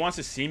Ranni. She wants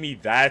to see me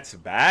that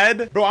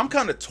bad, bro. I'm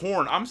kind of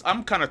torn.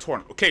 I'm kind of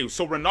torn. Okay,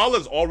 so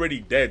Renala's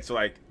already dead. So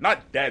like,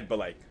 not dead, but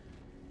like,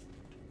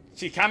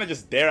 she kind of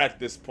just there at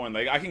this point.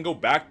 Like, I can go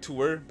back to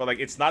her, but like,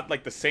 it's not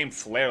like the same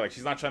flair. Like,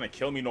 she's not trying to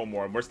kill me no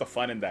more. Where's the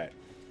fun in that?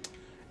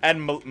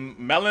 And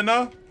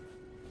Melina,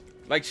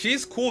 like,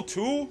 she's cool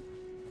too.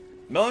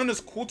 Melina's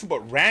cool too,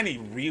 but Ranni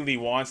really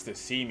wants to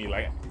see me.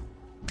 Like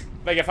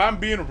if I'm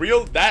being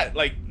real, that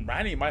like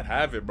Ranni might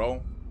have it,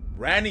 bro.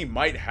 Ranni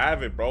might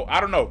have it, bro. I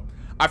don't know.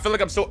 I feel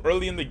like I'm so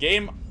early in the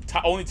game.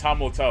 Only time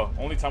will tell.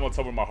 Only time will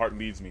tell where my heart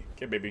leads me.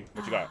 Okay, baby,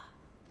 what you got?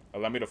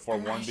 Allow me to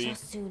forewarn thee.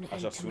 I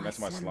shall soon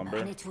enter my slumber.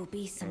 And it will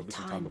be some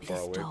time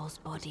before Doll's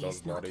body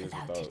is not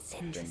without its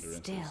hindrance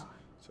still.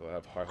 So I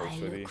have high hopes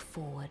for thee.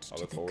 I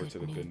look forward to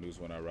the good news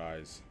when I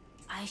rise.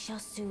 I shall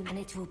soon, and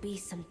it will be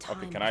some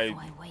time before I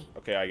wait.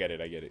 Okay, I get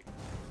it.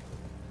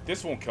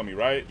 This won't kill me,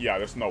 right? Yeah,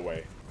 there's no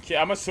way. Okay,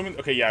 I'm assuming.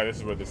 Okay, yeah, this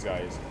is where this guy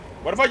is.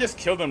 What if I just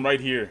killed him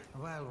right here?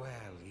 Well,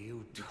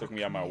 you took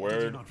me at my word. I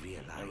did not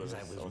realize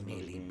I was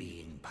merely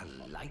being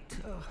polite.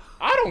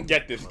 I don't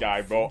get this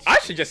guy, bro. I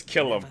should just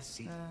kill him.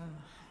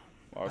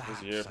 Well, if this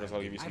here, first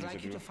I'll give you something I'd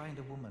like to do. to find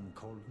a woman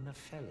called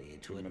Nefeli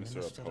to Administer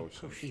administer a the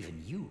potion. potion.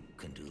 Even you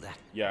can do that.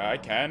 Yeah, I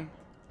can.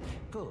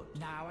 Good.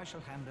 Now I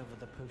shall hand over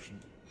the potion.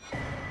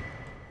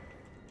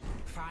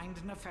 Find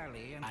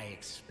Nefeli, and I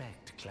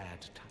expect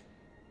glad time.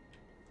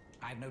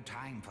 I've no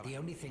time for the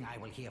only thing I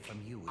will hear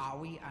from you. Are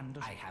we under?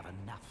 I have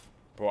enough.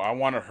 Bro, I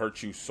want to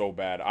hurt you so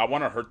bad. I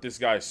want to hurt this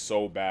guy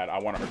so bad.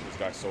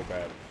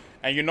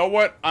 And you know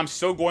what? I'm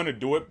still going to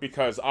do it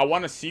because I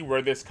want to see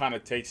where this kind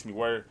of takes me.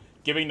 Where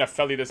giving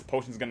Nefeli this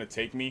potion is going to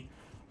take me.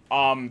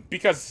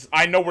 Because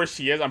I know where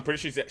she is. I'm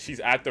pretty sure she's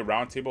at the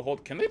round table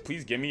hold. Can they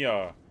please give me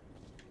a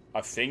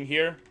thing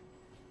here?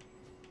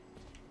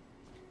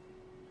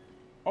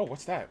 Oh,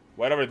 what's that?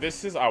 Whatever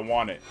this is, I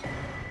want it.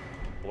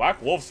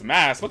 Black Wolf's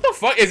mask. What the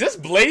fuck? Is this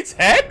Blade's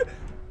head?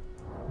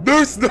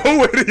 There's no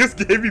way they just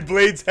gave me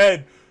Blade's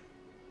head.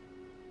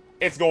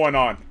 It's going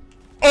on.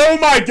 Oh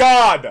my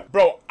god!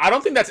 Bro, I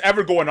don't think that's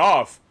ever going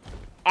off.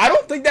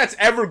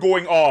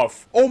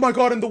 Oh my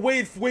god, and the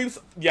waves.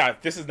 Yeah,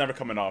 this is never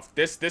coming off.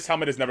 This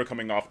helmet is never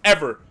coming off.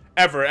 Ever.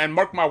 And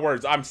mark my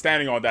words, I'm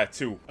standing on that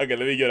too. Okay,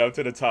 let me get up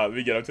to the top.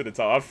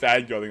 I'm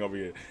fangirling over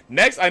here.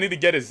 Next, I need to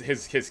get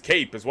his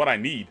cape is what I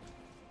need.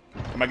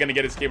 Am I gonna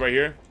get his cape right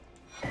here?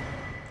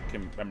 Okay,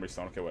 memory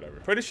stone. Okay, whatever.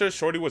 Pretty sure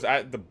Shorty was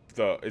at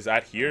is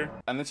at here,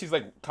 and then she's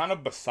like kind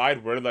of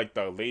beside where like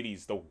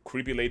the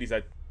creepy ladies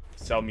that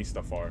sell me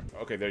stuff are.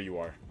 Okay, there you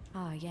are.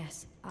 Ah,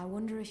 yes. I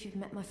wonder if you've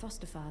met my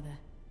foster father.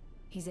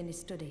 He's in his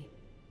study.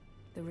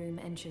 The room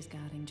Encher's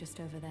guarding just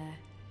over there.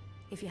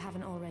 If you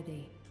haven't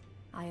already,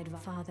 I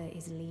advise. Father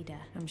is leader.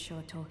 I'm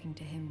sure talking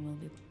to him will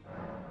be.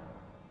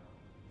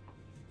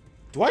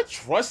 Do I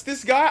trust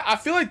this guy? I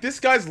feel like this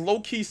guy's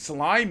low-key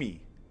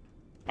slimy.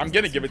 I'm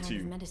gonna give it to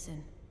you.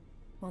 Medicine.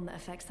 One that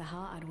affects the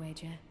heart, I'd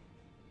wager.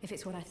 If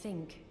it's what I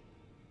think,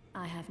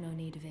 I have no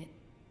need of it.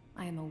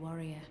 I am a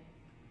warrior.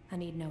 I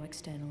need no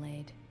external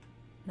aid.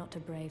 Not to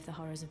brave the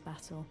horrors of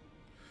battle.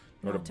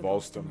 Nor to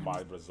bolster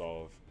my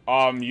resolve.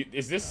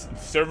 Is this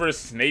server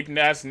Snape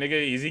ass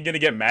nigga? Is he gonna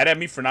get mad at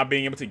me for not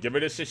being able to give her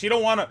this shit? She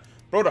don't wanna.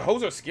 Bro, the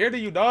hoes are scared of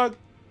you, dog.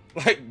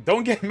 Like,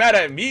 don't get mad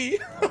at me.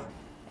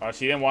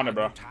 She didn't want it,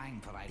 bro.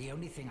 The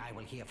only thing I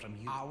will hear from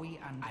you. Are we?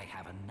 And I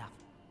have enough.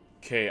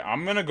 Okay,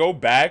 I'm gonna go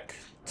back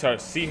to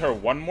see her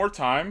one more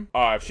time.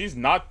 If she's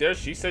not there,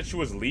 she said she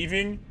was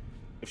leaving.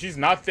 If she's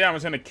not there, I'm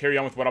just gonna carry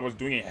on with what I was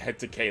doing and head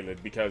to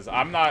Caelid because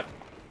I'm not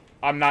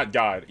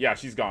God. Yeah,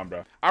 she's gone,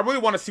 bro. I really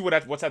want to see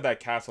what's at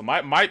that castle.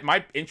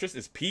 My interest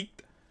is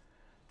peaked.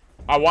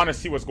 I want to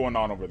see what's going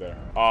on over there.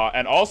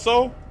 And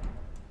also,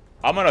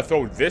 I'm gonna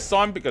throw this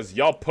on because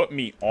y'all put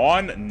me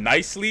on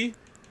nicely.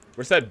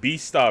 Where's that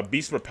beast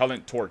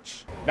repellent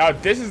torch? Now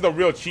this is the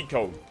real cheat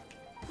code.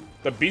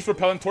 The beast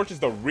repellent torch is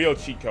the real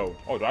cheat code.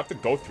 Oh, do I have to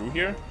go through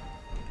here?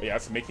 Yeah,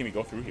 it's making me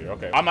go through here.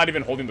 Okay, I'm not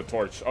even holding the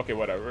torch. Okay,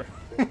 whatever.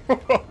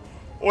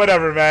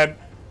 Whatever, man.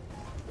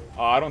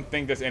 I don't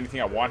think there's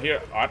anything I want here.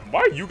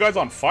 Why are you guys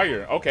on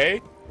fire?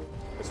 Okay.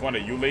 It's one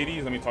of you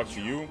ladies. Let me talk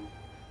to you.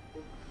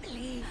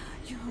 Please,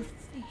 your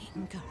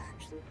fingers.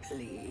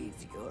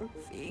 Please, your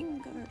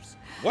fingers.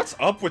 What's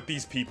up with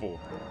these people?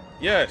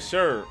 Yeah,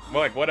 sure.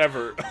 Well, like,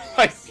 whatever.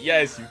 Like,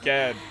 yes, you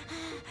can.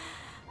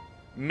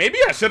 Maybe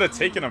I should have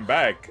taken them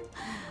back.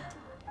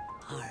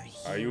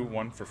 Are you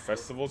one for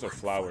festivals or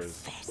flowers?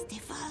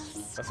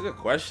 Festivals? That's a good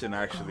question,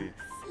 actually.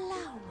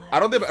 Flowers. I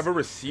don't think I've ever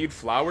received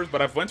flowers,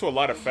 but I've went to a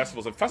lot of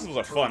festivals, and festivals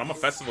are fun. I'm a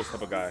festivals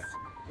type of guy.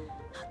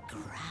 A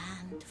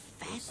grand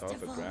festival.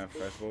 South, a grand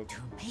festival to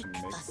to make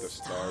make the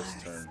stars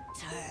turn.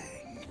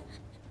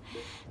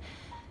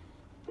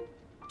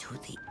 To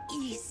the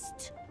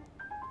east,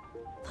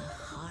 the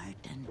heart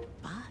and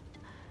bud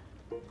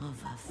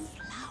of a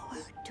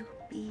flower to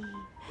be.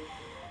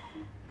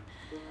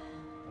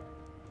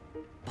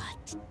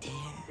 But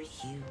dare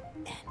you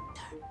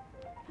enter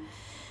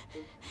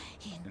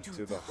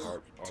into the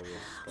heart of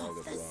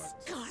the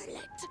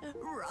scarlet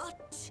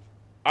rot.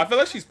 I feel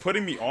like she's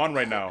putting me on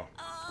right now.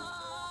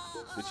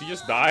 Did she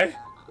just die?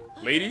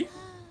 Lady?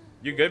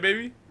 You good,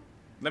 baby?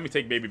 Let me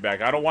take baby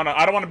back. I don't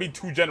wanna be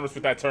too generous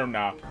with that term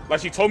now. Like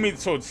she told me,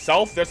 so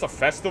south there's a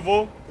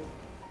festival.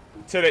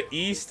 To the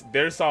east,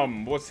 there's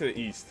what's to the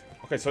east?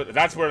 Okay, so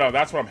that's where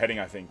I'm heading,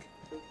 I think.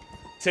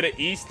 To the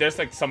east, there's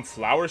like some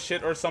flower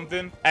shit or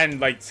something.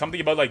 And like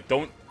something about like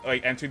don't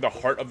like entering the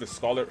heart of the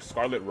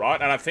scarlet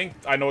rot. And I think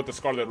I know what the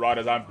scarlet rot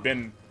is. I've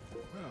been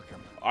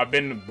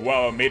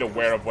well made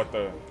aware of what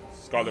the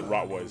scarlet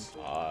rot was.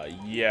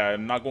 Yeah,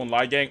 I'm not gonna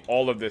lie, gang.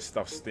 All of this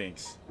stuff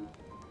stinks.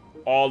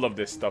 All of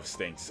this stuff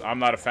stinks. I'm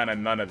not a fan of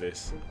none of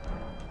this.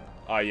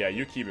 Yeah,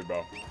 you keep it,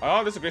 bro.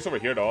 Oh, there's a grace over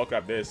here, though. I'll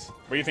grab this.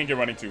 Where do you think you're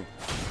running to?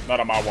 Not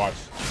on my watch.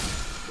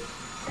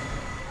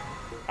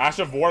 Ash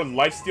of War,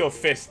 Lifesteal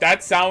Fist.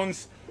 That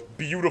sounds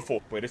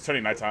beautiful. Wait, it's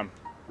turning nighttime.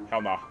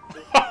 Hell nah.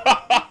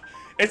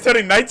 It's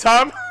turning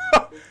nighttime?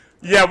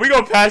 Yeah, we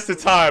go past the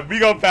time. We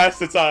go past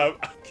the time.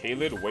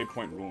 Caelid,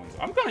 Waypoint Ruins.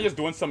 I'm kind of just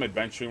doing some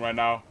adventuring right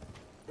now.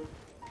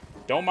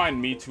 Don't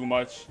mind me too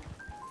much.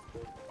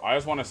 I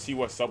just want to see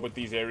what's up with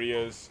these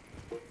areas.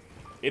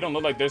 It don't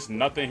look like there's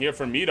nothing here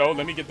for me, though.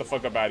 Let me get the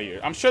fuck up out of here.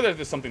 I'm sure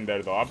there's something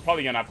there, though. I'm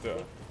probably gonna have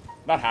to...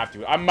 Not have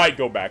to. I might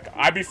go back.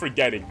 I be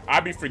forgetting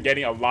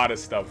a lot of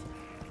stuff.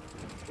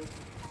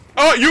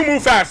 Oh, you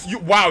move fast.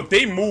 Wow,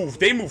 they move.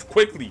 They move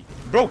quickly.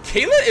 Bro,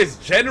 Caelid is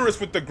generous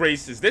with the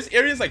graces. This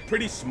area is, like,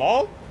 pretty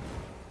small.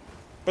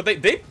 But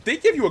they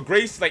give you a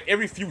grace, like,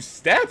 every few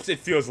steps, it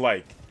feels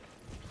like.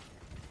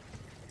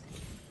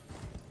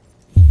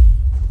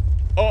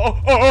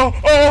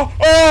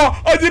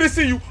 Oh, I didn't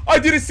see you. I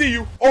didn't see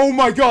you. Oh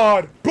my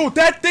god. Bro,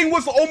 that thing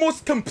was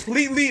almost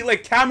completely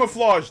like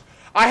camouflaged.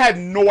 I had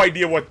no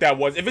idea what that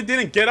was. If it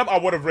didn't get up, I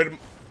would have read him.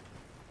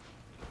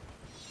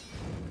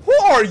 Who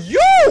are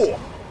you?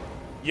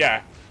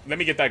 Yeah, let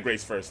me get that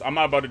grace first. I'm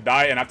not about to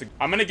die and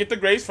I'm gonna get the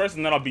grace first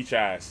and then I'll beat your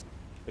ass.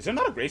 Is there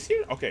not a grace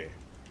here? Okay.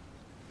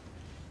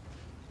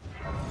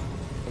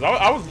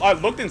 I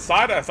looked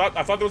inside. I thought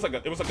there was like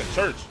it was like a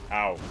church.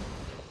 Ow.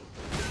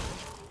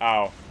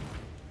 Ow.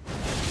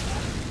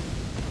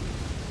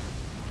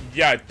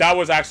 Yeah, that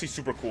was actually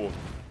super cool.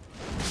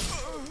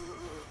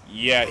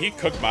 Yeah, he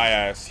cooked my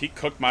ass. He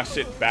cooked my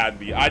shit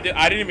badly. I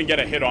didn't even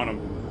get a hit on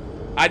him.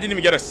 I didn't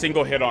even get a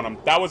single hit on him.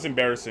 That was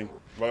embarrassing.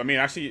 Well, I mean,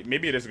 actually,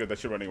 maybe it is good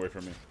that you're running away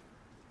from me.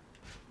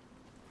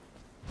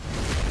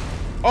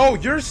 Oh,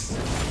 you're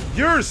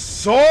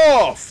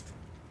soft.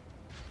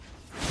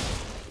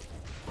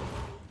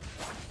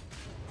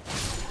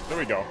 There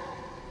we go.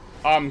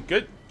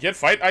 Good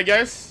fight, I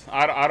guess.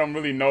 I don't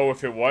really know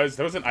if it was.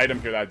 There was an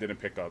item here that I didn't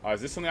pick up.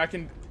 Is this something I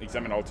can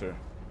examine altar?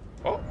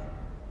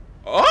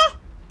 Oh.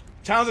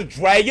 Challenge a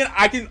dragon?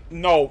 I can...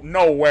 No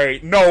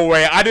way. No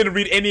way. I didn't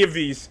read any of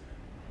these.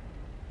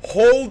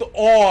 Hold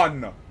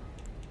on.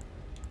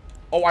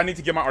 Oh, I need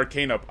to get my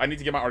arcane up. I need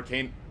to get my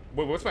arcane...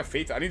 Wait, what's my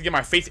faith? I need to get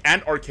my faith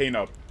and arcane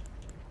up.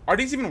 Are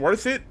these even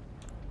worth it?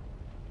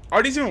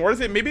 Are these even worth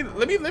it? Maybe...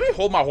 Let me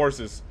hold my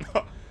horses.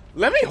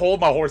 Let me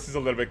hold my horses a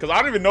little bit, because I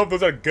don't even know if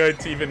those are good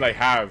to even, like,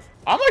 have.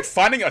 I'm, like,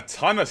 finding a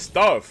ton of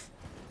stuff.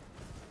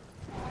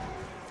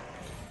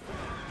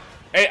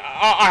 Hey,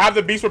 I have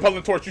the beast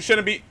repellent torch. You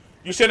shouldn't be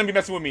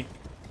messing with me.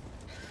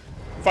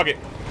 Fuck it.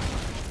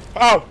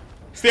 Oh,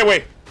 stay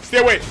away. Stay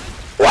away.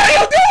 What are you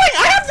doing?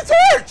 I have the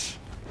torch.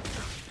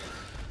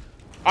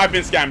 I've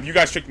been scammed. You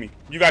guys tricked me.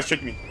 You guys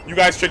tricked me. You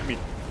guys tricked me.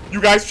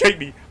 You guys tricked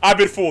me. I've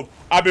been fooled.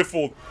 I've been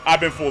fooled. I've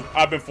been fooled.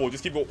 I've been fooled.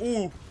 Just keep going.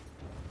 Ooh.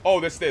 Oh,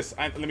 that's this.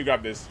 Let me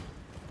grab this.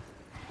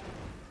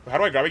 How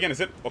do I grab again? Is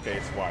it? Okay,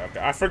 it's Y.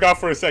 Okay, I forgot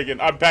for a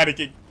second. I'm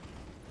panicking.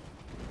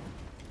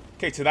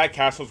 Okay, to that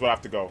castle is where I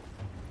have to go.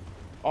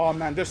 Oh,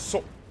 man, there's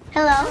so...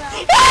 Hello?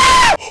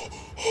 Ah!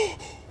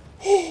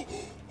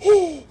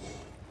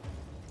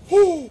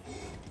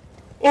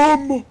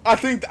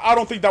 I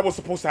don't think that was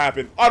supposed to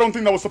happen. I don't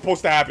think that was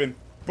supposed to happen.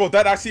 Bro,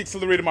 that actually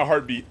accelerated my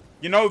heartbeat.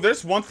 You know,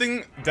 there's one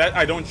thing that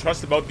I don't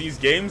trust about these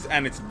games,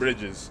 and it's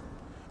bridges.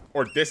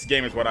 Or this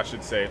game is what I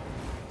should say.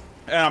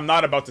 And I'm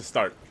not about to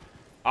start.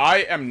 I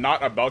am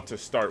not about to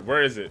start.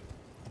 Where is it?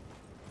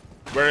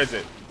 Where is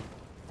it?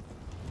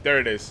 There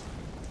it is.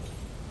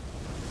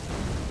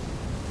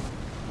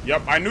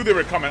 Yep, I knew they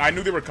were coming. I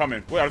knew they were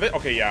coming. Wait, are they?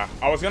 Okay, yeah.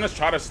 I was gonna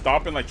try to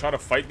stop and like try to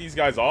fight these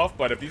guys off,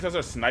 but if these guys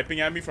are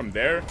sniping at me from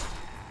there.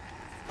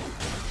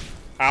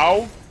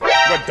 Ow.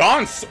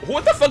 Radahn.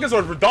 What the fuck is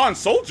a Radahn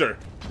soldier?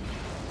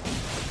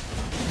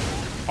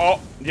 Oh,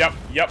 yep.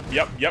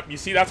 You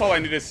see, that's all I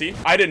needed to see.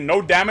 I did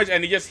no damage,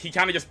 and he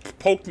kind of just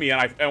poked me,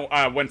 and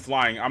I went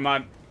flying. I'm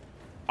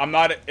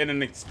not in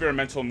an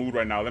experimental mood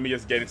right now. Let me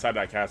just get inside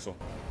that castle.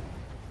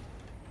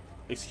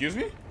 Excuse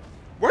me?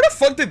 Where the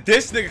fuck did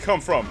this nigga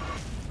come from?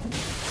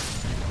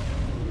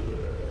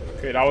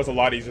 Okay, that was a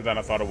lot easier than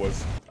I thought it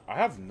was. I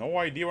have no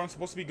idea where I'm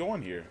supposed to be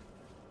going here.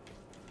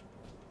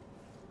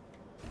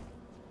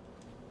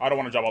 I don't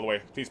want to jump all the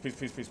way. Please, please,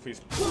 please, please,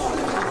 please.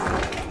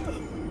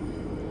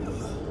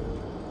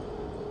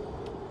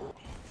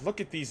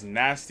 Look at these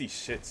nasty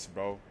shits,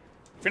 bro.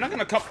 If you're not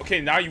gonna come... Okay,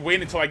 now you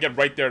wait until I get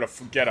right there to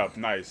get up.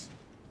 Nice.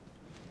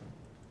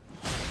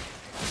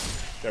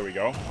 There we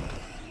go.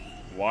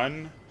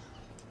 One.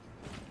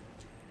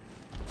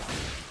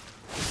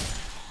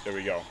 There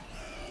we go.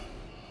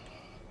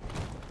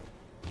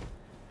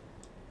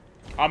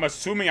 I'm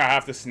assuming I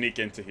have to sneak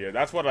into here.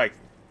 That's what, like...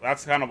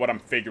 That's kind of what I'm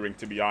figuring,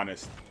 to be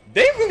honest.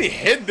 They really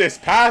hid this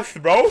path,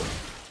 bro.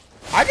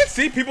 I can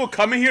see people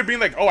coming here being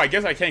like, oh, I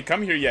guess I can't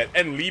come here yet.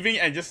 And leaving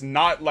and just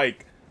not,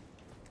 like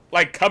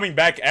coming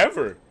back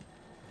ever.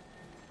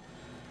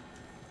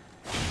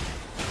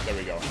 There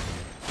we go.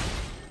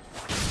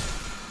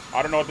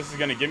 I don't know what this is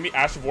going to give me.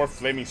 Ash of War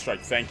Flaming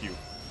Strike. Thank you.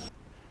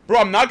 Bro,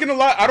 I'm not going to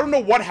lie. I don't know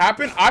what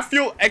happened. I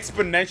feel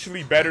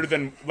exponentially better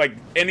than, like,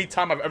 any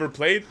time I've ever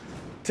played.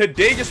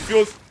 Today just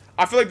feels...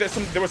 I feel like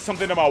there was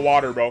something in my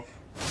water, bro.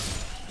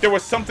 There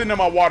was something in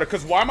my water.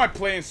 Because why am I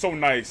playing so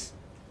nice?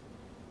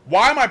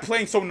 Why am I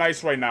playing so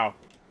nice right now?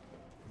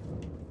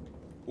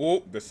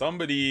 Oh, there's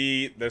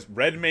somebody... There's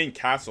Redmane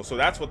Castle. So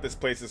that's what this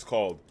place is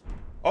called.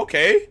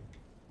 Okay.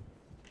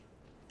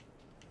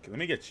 Okay, let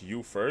me get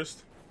you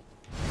first.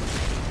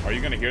 Are you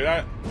going to hear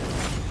that?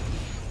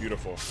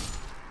 Beautiful.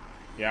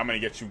 Yeah, I'm going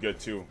to get you good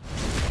too.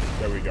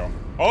 There we go.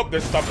 Oh,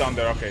 there's stuff down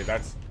there. Okay,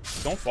 that's...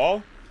 Don't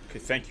fall. Okay,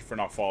 thank you for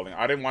not falling.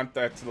 I didn't want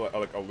that to,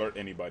 like, alert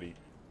anybody.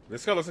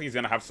 This guy looks like he's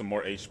going to have some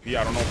more HP.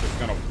 I don't know if it's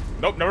going to...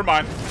 Nope, never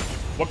mind.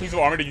 What piece of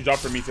armor did you drop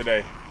for me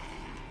today?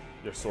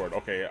 Your sword.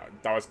 Okay,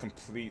 that was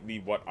completely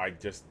what I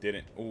just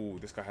didn't... Ooh,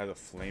 this guy has a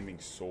flaming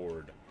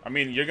sword. I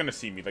mean, you're going to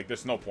see me. Like,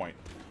 there's no point.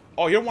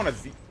 Oh, you're one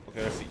of the...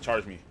 Okay, let's see.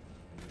 Charge me.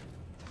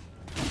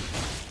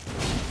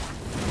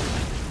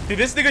 Did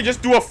this nigga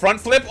just do a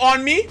front flip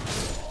on me?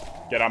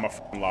 Get out of my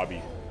f***ing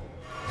lobby.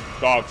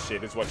 Dog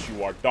shit is what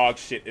you are. Dog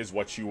shit is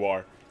what you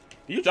are.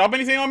 Did you drop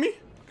anything on me?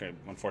 Okay,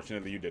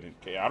 unfortunately you didn't.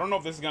 Okay, I don't know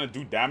if this is gonna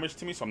do damage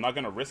to me, so I'm not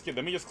gonna risk it.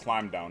 Let me just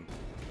climb down.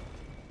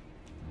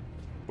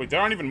 Wait,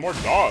 there aren't even more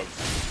dogs.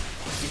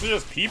 These are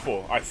just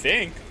people, I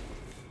think.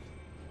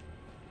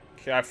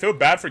 Okay, I feel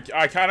bad for...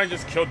 I kind of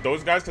just killed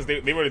those guys because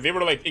they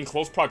were like in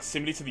close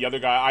proximity to the other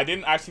guy. I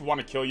didn't actually want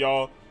to kill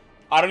y'all.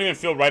 I don't even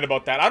feel right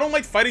about that. I don't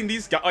like fighting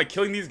these guys, like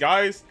killing these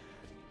guys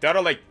that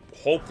are like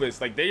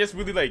hopeless. Like they just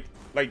really like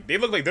they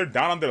look like they're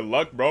down on their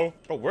luck, bro.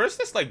 Bro, where's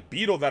this like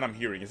beetle that I'm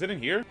hearing? Is it in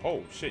here?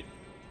 Oh shit.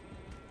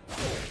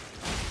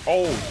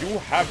 Oh, you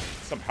have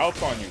some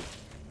health on you.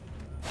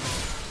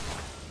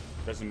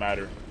 Doesn't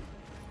matter.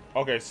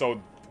 Okay, so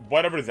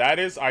whatever that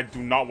is, I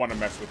do not want to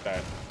mess with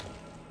that.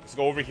 Let's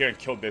go over here and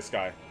kill this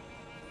guy.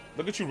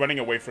 Look at you running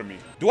away from me.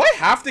 Do I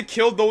have to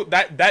kill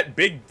that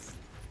big...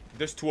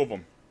 There's two of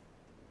them.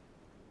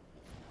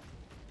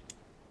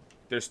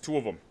 There's two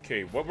of them.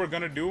 Okay, what we're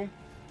gonna do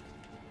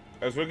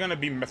is we're gonna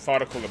be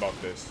methodical about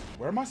this.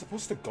 Where am I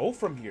supposed to go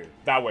from here?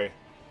 That way.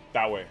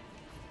 That way.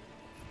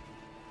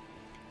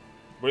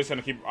 We're just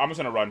gonna keep... I'm just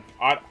gonna run.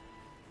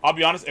 I'll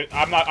be honest,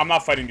 I'm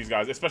not fighting these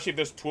guys, especially if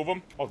there's two of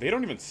them. Oh, they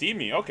don't even see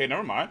me. Okay,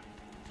 never mind.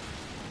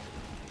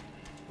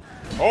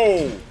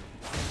 Oh!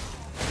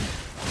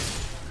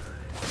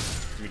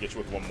 Let me get you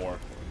with one more.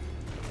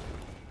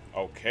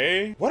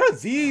 Okay. What are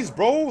these,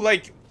 bro?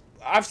 Like,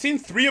 I've seen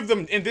 3 of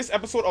them in this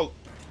episode. Oh.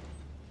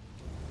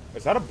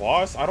 Is that a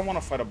boss? I don't want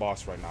to fight a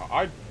boss right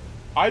now.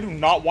 I do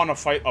not want to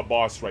fight a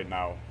boss right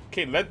now.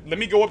 Okay, let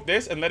me go up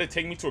this and let it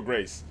take me to a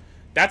grace.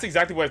 That's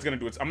exactly what it's going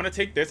to do. I'm going to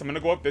take this, I'm going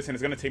to go up this, and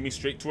it's going to take me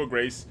straight to a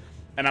grace.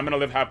 And I'm going to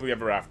live happily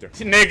ever after.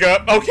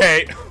 Nigga,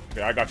 okay.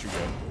 Okay, I got you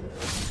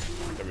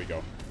good. There we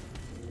go.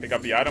 Pick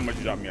up the item. What'd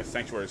you drop me? A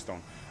Sanctuary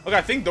Stone. Okay,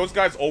 I think those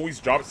guys always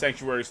drop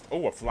Sanctuary Stone.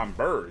 Oh, a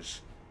Flamberge.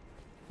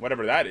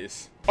 Whatever that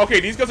is. Okay,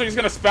 these guys are just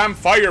going to spam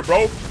fire,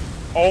 bro.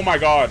 Oh my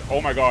god.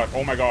 Oh my god.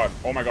 Oh my god.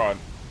 Oh my god.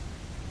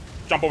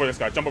 Jump over this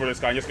guy. Jump over this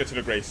guy and just get to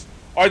the grace.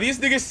 Are these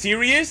niggas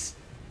serious?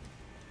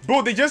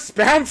 Bro, they just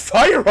spam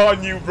fire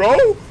on you,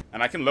 bro.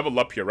 And I can level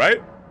up here,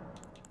 right?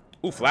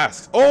 Ooh,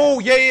 flasks. Oh,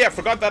 yeah. I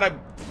forgot that I,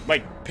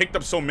 like, picked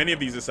up so many of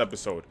these this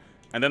episode.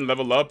 And then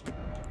level up.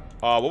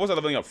 What was I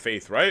leveling up?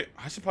 Faith, right?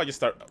 I should probably just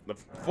start.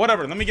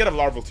 Whatever. Let me get a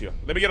larval tier.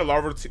 Let me get a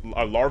larval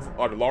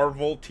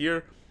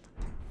tier.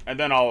 And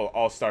then I'll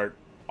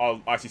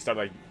actually start,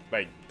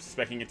 like,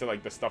 speccing into,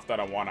 like, the stuff that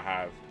I want to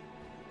have.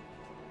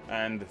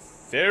 And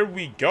there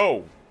we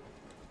go.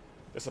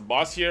 There's a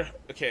boss here.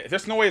 Okay,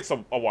 there's no way it's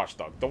a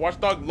watchdog. The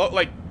watchdog,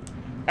 like,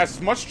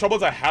 as much trouble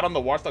as I had on the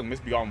watchdog,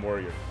 Misbegotten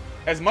warrior.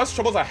 As much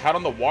trouble as I had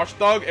on the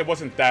watchdog, it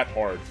wasn't that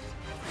hard.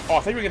 Oh, I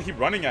thought you were gonna keep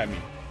running at me.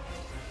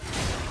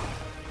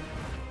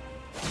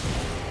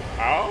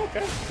 Oh,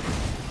 okay.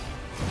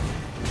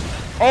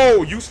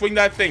 Oh, you swing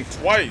that thing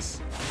twice.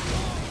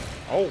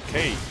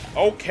 Okay.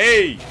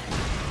 Okay.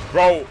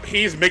 Bro,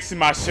 he's mixing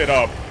my shit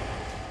up.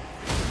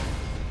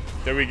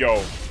 There we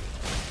go.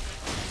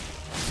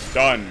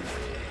 Done.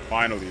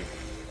 Finally.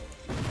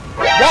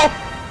 Whoa!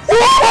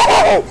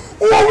 Whoa!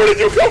 Whoa! Where did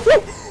you come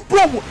from?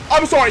 Bro,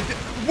 I'm sorry.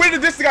 Where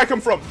did this guy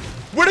come from?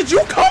 Where did you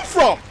come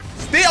from?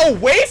 Stay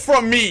away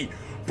from me!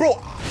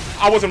 Bro,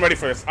 I wasn't ready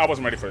for this. I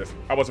wasn't ready for this.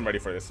 I wasn't ready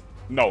for this.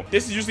 No,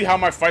 this is usually how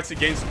my fights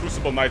against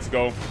Crucible Knights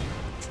go.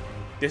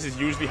 This is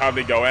usually how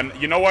they go. And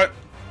you know what?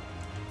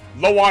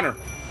 Low honor.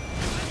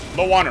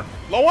 Low honor.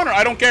 Low honor.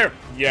 I don't care.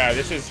 Yeah,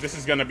 this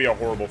is gonna be a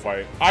horrible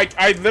fight.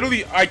 I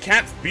literally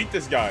can't beat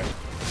this guy.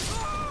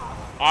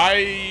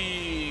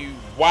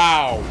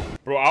 Wow.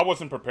 Bro, I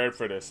wasn't prepared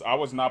for this. I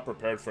was not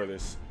prepared for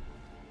this.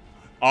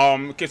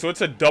 Okay, so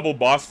it's a double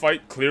boss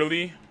fight,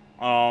 clearly.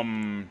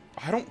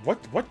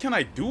 What can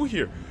I do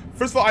here?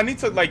 First of all, I need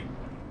to, like,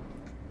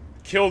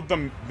 kill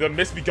the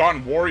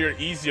Misbegotten warrior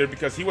easier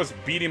because he was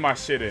beating my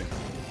shit in.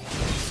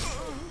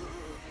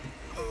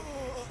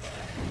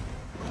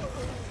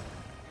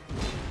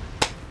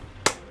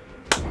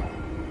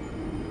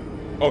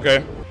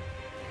 Okay.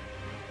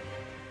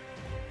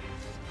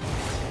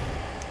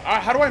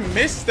 How do I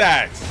miss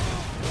that?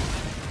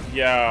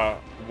 Yeah.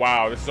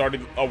 Wow. This is already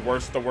the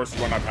worst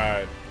one I've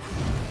had.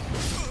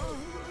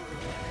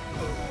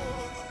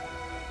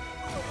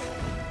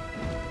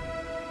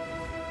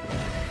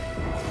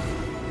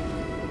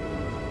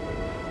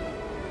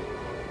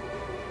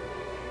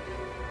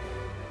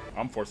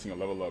 I'm forcing a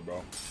level up,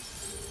 bro.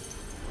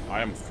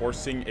 I am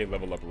forcing a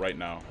level up right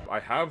now. I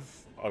have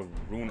a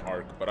rune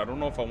arc, but I don't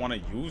know if I want to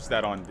use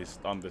that on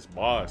this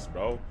boss,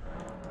 bro.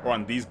 Or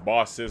on these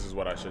bosses is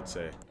what I should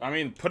say. I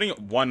mean, putting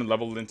one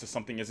level into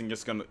something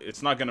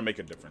it's not gonna make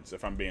a difference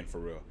if I'm being for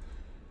real.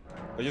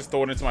 I just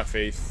throw it into my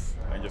face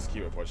and just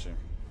keep it pushing.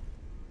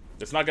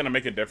 It's not gonna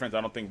make a difference.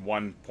 I don't think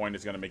 1 point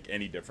is gonna make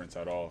any difference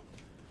at all.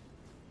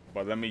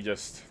 But let me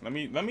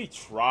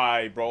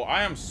try, bro.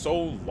 I am so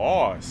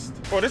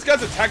lost. Bro, this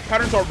guy's attack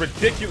patterns are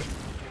ridiculous.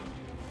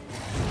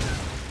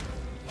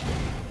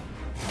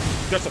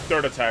 There's a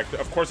third attack.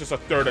 Of course there's a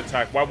third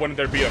attack. Why wouldn't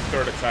there be a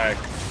third attack?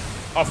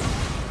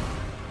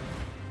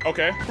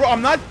 Okay. Bro,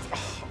 I'm not...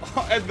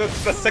 the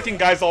second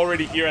guy's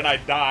already here and I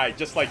die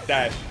just like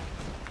that.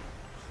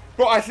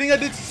 Bro, I think I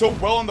did so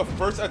well on the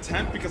first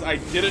attempt because I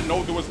didn't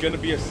know there was going to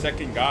be a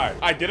second guy.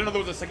 I didn't know there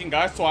was a second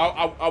guy, so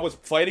I was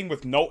fighting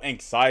with no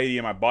anxiety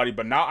in my body.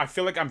 But now I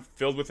feel like I'm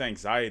filled with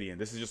anxiety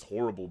and this is just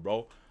horrible,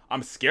 bro.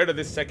 I'm scared of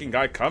this second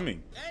guy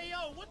coming. Hey,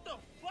 yo, what the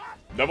fuck?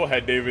 Double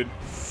head, David.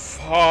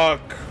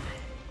 Fuck.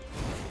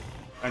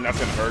 And that's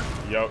gonna hurt.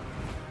 Yup.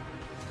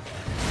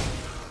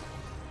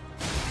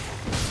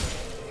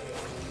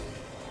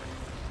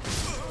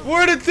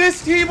 Where did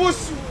this?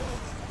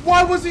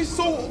 Why was he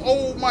so?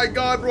 Oh my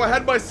god, bro! I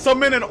had my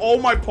summon and all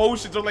my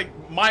potions are like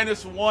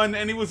 -1,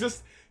 and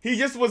he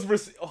just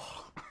was.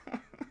 Oh.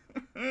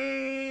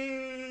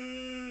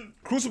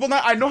 Crucible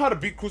Knight. I know how to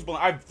beat Crucible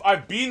Knight.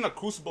 I've beaten a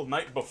Crucible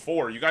Knight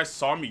before. You guys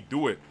saw me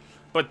do it,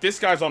 but this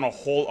guy's on a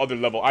whole other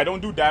level. I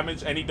don't do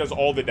damage, and he does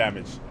all the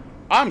damage.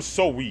 I'm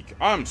so weak.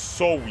 I'm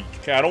so weak.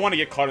 Okay, I don't want to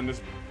get caught in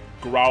this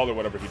growl or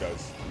whatever he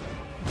does.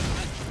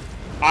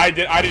 I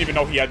didn't even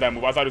know he had that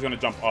move. I thought he was gonna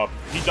jump up.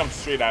 He jumped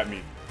straight at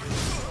me.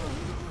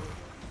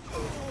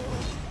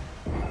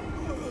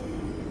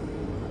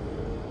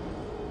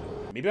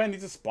 Maybe I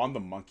need to spawn the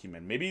monkey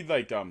man. Maybe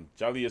like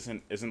Jelly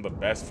isn't the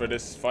best for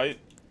this fight.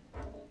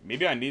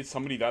 Maybe I need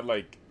somebody that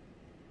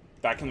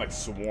can like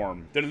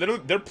swarm.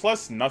 They're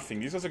plus nothing.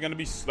 These guys are gonna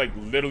be like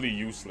literally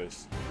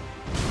useless.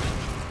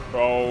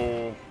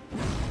 Bro.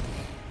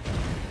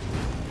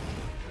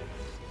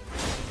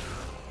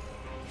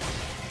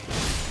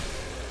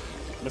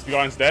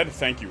 Misbegotten's dead?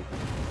 Thank you.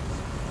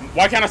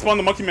 Why can't I spawn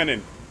the monkey man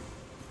in?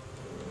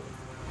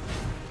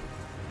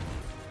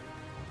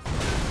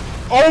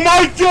 Oh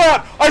my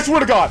god! I swear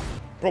to god!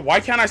 Bro,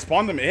 why can't I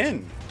spawn them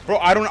in? Bro,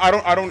 I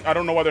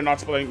don't know why they're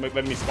not letting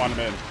me spawn them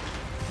in.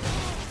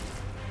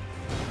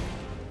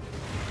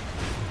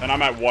 And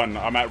I'm at 1.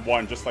 I'm at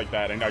 1 just like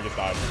that, and I just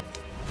died.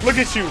 Look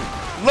at you!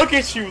 Look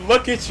at you!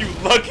 Look at you!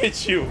 Look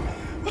at you!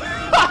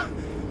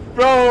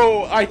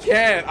 Bro, I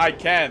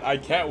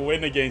can't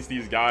win against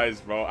these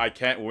guys, bro. I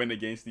can't win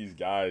against these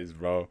guys,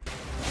 bro.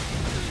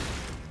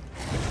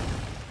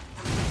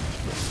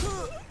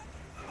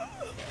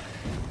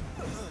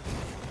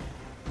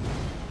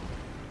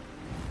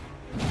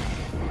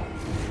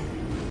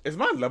 Is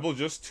my level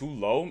just too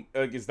low?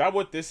 Like, is that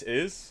what this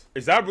is?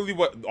 Is that really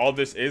what all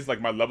this is?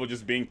 Like, my level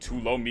just being too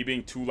low? Me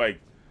being too, like...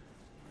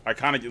 I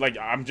kind of, like,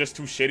 I'm just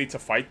too shitty to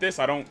fight this?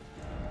 I don't...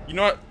 You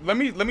know what? Let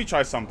me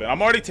try something. I'm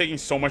already taking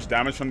so much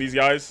damage from these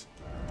guys.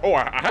 Oh,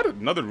 I had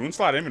another rune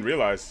slot. I didn't even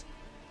realize.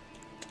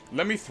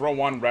 Let me throw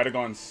on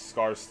Radahn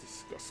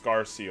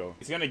Scar Seal.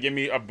 It's gonna give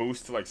me a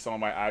boost to, like, some of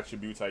my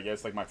attributes, I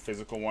guess. Like, my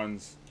physical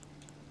ones.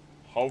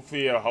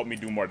 Hopefully, it'll help me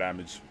do more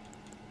damage.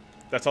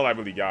 That's all I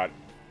really got.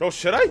 Bro,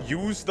 should I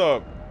use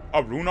a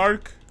rune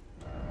arc?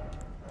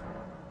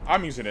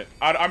 I'm using it.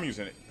 I'm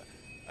using it.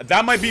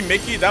 That might be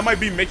Mickey. That might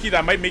be Mickey.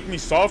 That might make me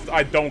soft.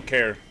 I don't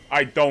care.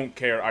 I don't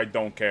care. I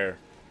don't care.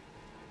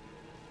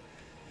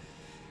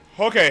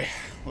 Okay.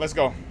 Let's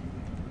go.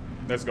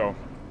 Let's go.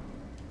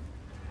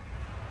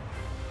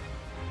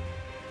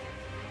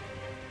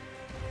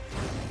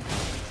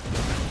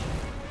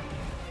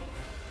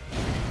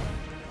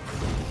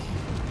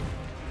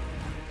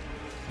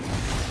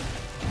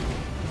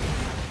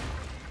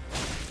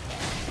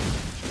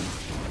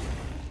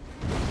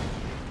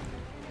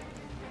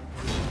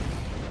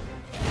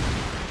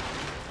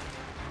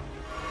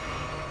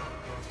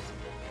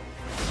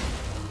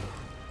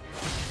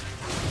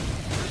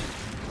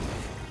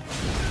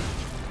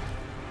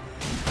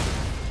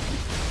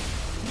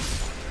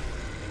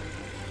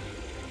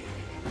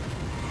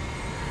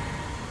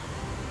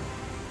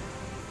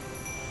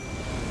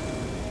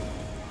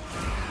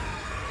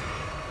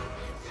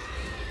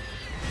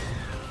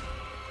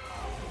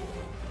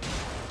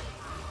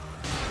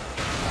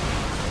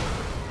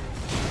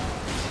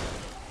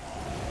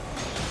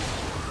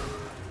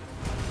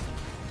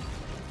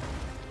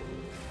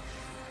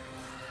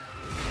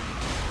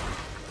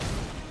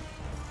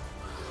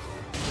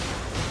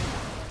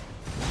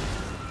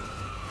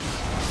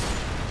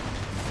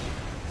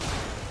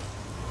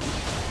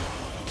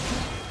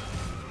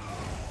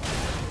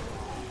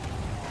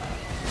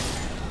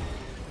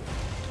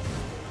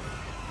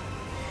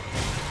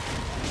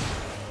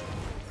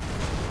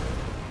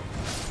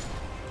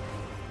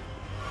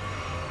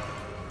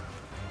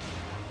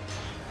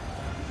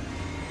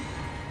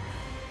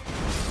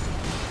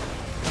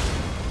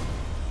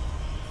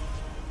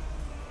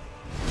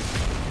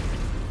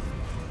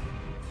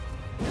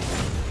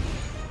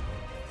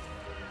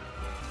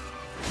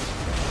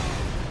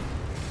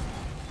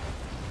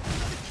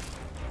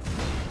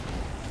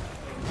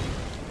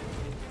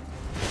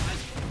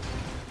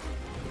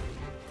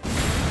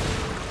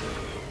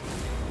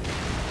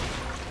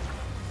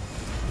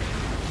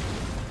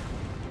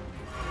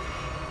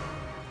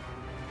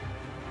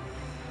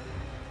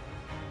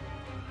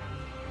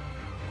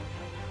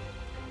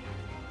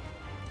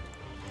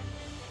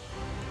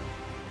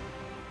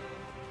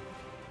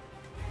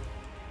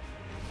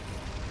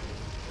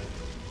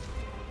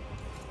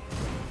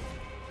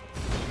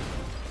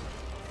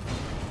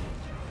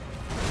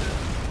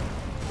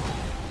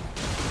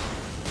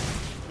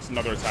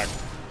 Another attack.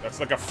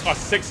 That's like a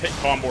 6-hit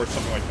combo or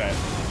something like that.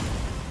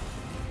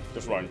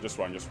 Just run, just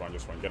run, just run,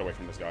 just run. Get away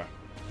from this guy.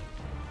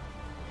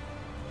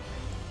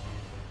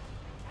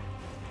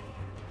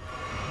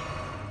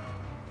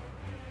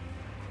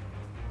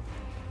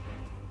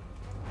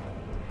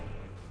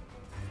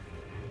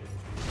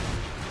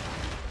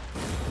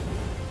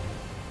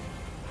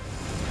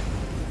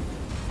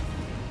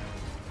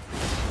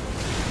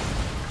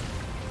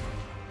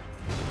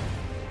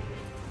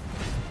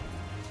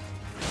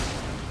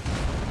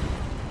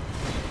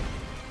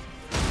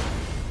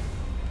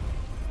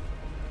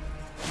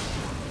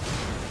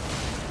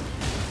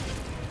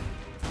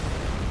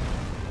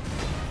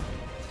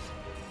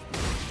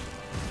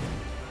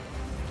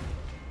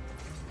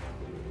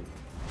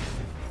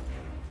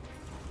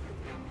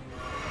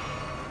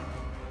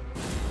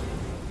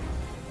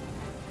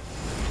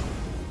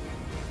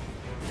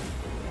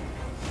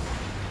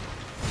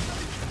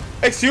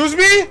 Excuse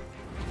me?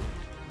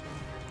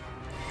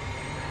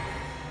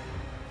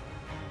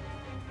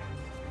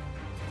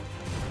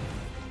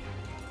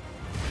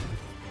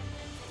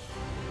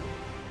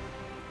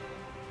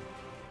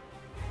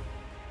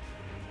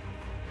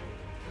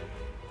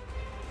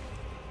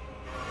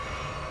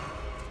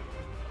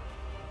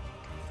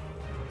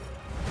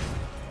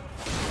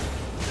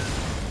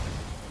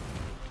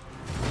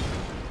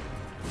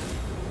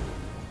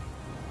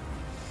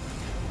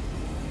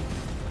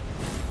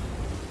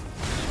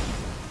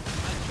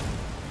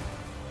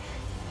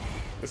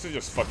 This is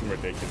just fucking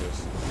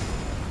ridiculous.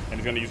 And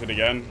he's gonna use it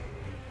again.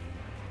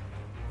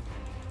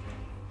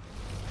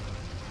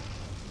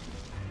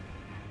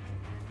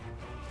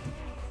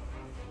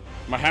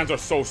 My hands are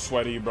so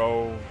sweaty,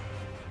 bro.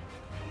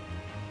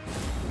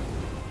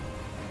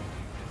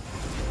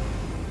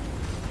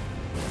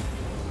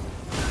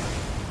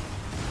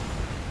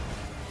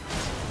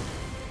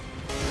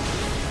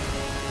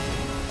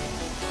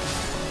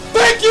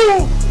 Thank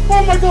you!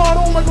 Oh my god,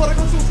 I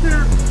got so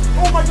scared.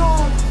 Oh my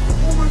god,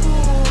 oh my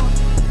god.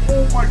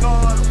 Oh my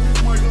god,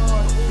 oh my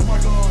god, oh my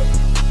god,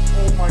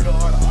 oh my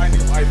god, I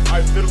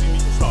literally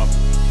need to stop.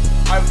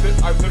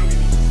 I literally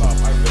need to stop.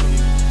 I literally need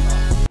to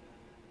stop.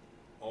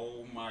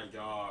 Oh my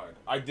god.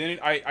 I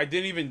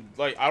didn't even,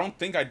 like, I don't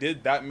think I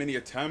did that many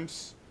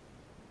attempts.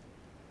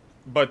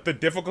 But the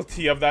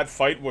difficulty of that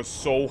fight was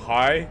so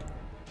high.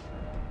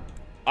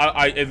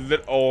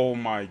 Oh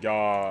my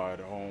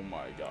god. Oh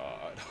my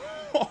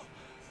god.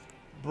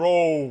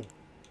 Bro.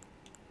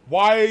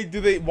 Why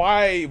do they,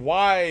 why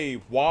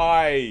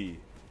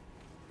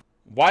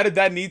did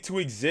that need to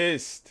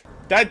exist?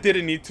 That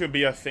didn't need to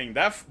be a thing.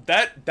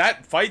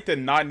 That fight did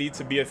not need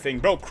to be a thing.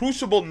 Bro,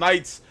 Crucible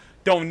Knights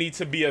don't need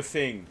to be a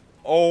thing.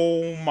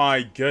 Oh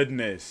my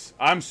goodness.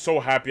 I'm so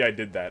happy I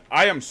did that.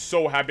 I am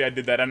so happy I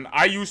did that. And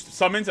I used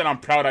summons, and I'm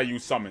proud I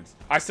used summons.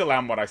 I still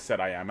am what I said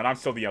I am, and I'm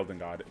still the Elden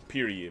God.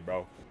 Period,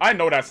 bro. I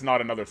know that's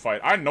not another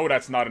fight. I know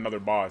that's not another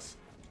boss.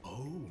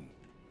 Oh.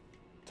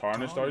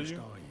 Tarnished, are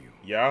you?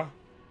 Yeah?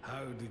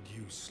 How did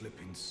you slip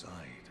inside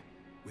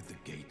with the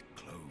gate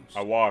closed?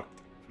 I walked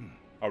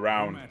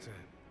around. No matter.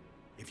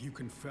 If you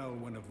can fell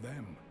one of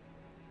them,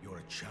 you're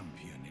a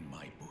champion in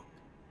my book.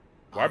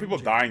 Why are people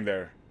dying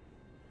there?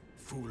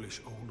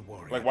 Foolish old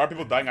warrior. Like, why are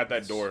people dying at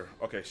that door?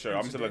 Okay, sure.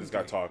 I'm just gonna let this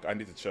guy talk. I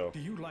need to chill. Do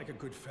you like a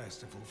good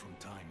festival from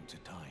time to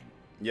time?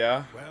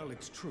 Yeah? Well,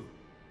 it's true.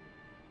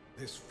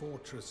 This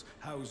fortress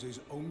houses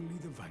only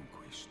the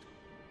vanquished.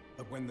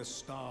 But when the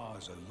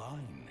stars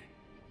align,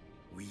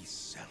 we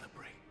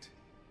celebrate.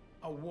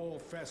 A war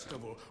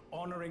festival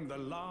honoring the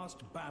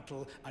last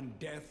battle and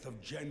death of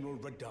General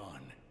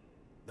Radahn,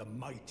 the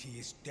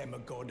mightiest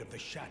demigod of the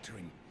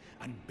Shattering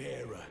and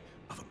bearer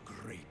of a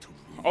great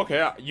rule.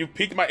 Okay, you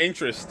piqued my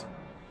interest.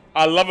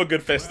 I love a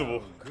good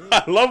festival.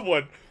 I love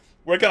one.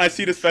 Where can I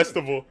see this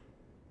festival?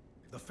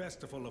 The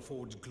festival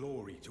affords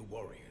glory to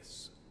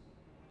warriors.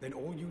 Then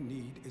all you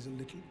need is a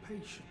little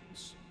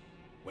patience.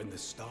 When the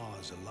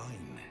stars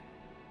align,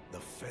 the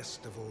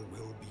festival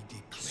will be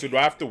declared. So do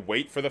I have to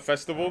wait for the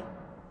festival?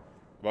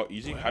 About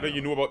Easy? How do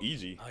you know about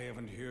Easy? I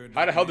haven't heard.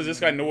 How the hell does this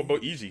guy know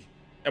about Easy?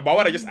 And why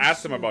would I just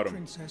ask him about him?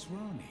 Princess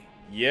Rani.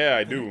 Yeah,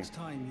 I The do. next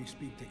time you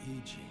speak to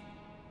E.G.,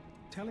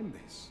 tell him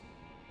this.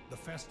 The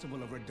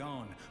festival of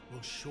Radahn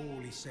will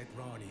surely set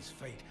Rani's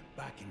fate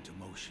back into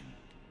motion.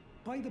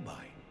 By the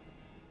by,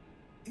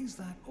 is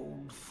that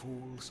old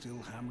fool still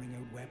hammering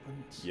out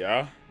weapons?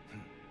 Yeah?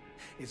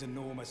 His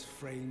enormous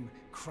frame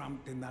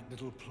cramped in that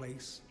little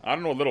place? I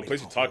don't know what little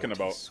place you're talking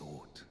about.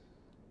 Sort.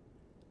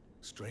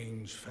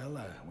 Strange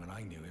fella when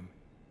I knew him.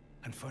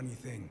 And funny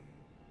thing,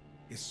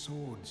 his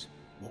swords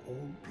were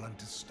all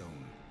blunt as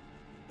stone,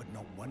 but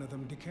not one of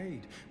them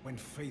decayed when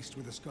faced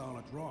with a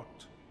scarlet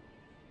rot.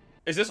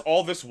 Is this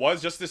all this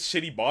was? Just this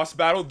shitty boss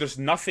battle? There's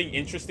nothing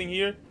interesting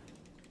here?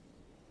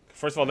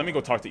 First of all, let me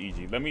go talk to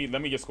EG. Let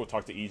me just go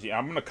talk to EG.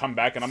 I'm gonna come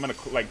back and I'm gonna,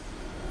 like...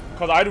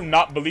 Because I do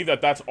not believe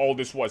that that's all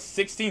this was.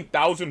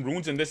 16,000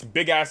 runes in this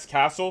big-ass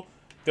castle?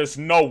 There's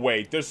no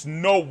way. There's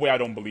no way I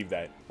don't believe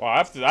that. Wow, I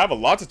have a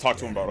lot to talk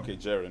to him about. Okay,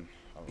 Jaren.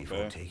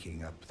 Before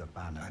taking up the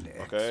banner and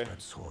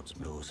expert swords,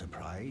 no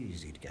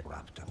surprise he'd get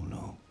wrapped up. Oh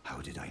no, how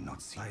did I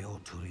not see? I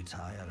ought to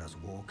retire as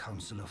war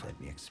counselor. Let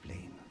me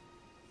explain.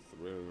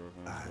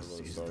 As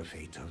is the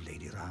fate of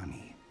Lady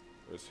Rani.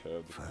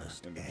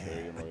 First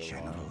heir, but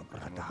General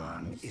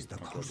Radahn is the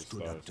who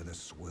stood up to the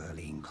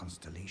swirling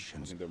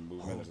constellations,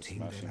 halting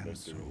them and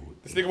so...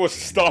 This nigga was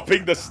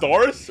stopping the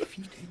stars?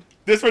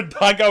 This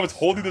Radahn guy was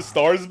holding the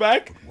stars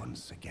back? But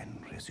once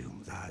again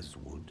resumed as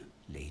would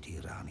Lady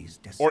Rani's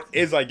destiny. Or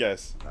is, I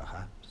guess.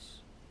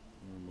 Perhaps.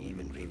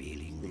 Even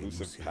revealing the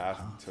elusive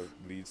path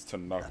leads to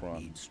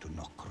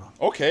Nokron.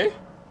 Okay.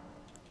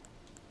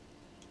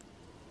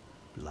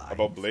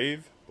 About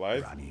Blythe?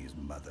 Rani's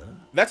mother.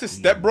 That's his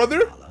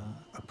stepbrother?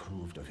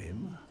 Approved of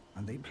him,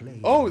 and they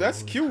played. Oh,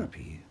 that's cute.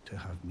 Happy to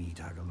have me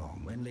tag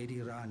along. When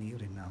Lady Rani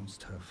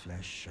renounced her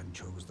flesh and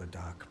chose the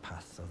dark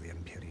path of the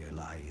Imperial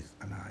Blythe,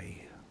 and I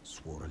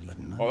swore a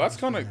league. Oh, that's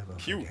kind of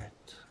cute.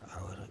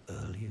 Our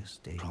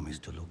earliest day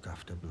promised to look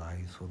after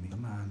Blythe for me. The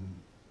man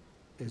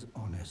is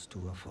honest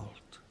to a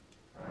fault.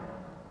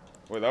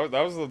 Wait, that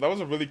was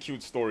a really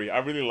cute story. I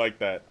really like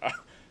that.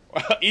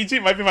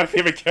 EG might be my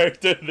favorite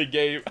character in the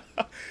game.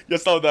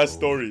 Just all that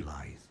story.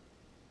 Blythe,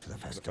 to the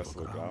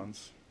festival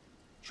grounds.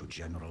 Should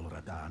General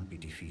Radahn be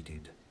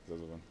defeated,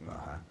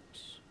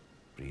 perhaps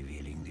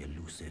revealing the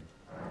elusive.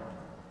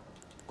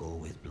 Go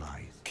with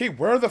Blythe. Okay,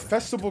 where are the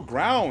festival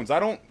grounds? I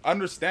don't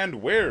understand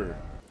where.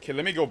 Okay,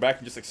 let me go back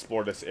and just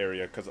explore this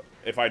area, because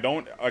if I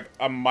don't, like,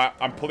 I'm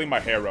pulling my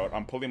hair out.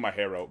 I'm pulling my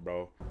hair out,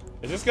 bro.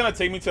 Is this gonna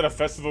take me to the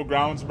festival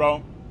grounds,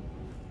 bro?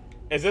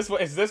 Is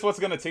this what's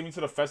gonna take me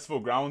to the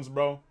festival grounds,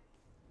 bro?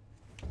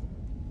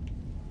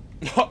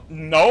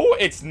 No,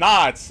 it's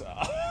not.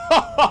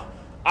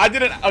 I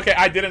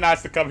didn't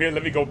ask to come here.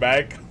 Let me go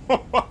back.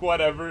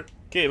 Whatever.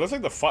 Okay, it looks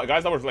like the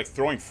guys that were like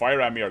throwing fire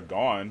at me are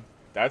gone.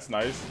 That's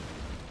nice.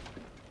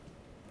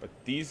 But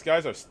these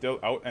guys are still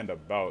out and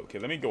about. Okay,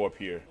 let me go up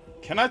here.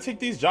 Can I take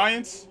these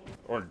giants?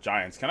 Or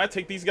giants. Can I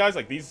take these guys?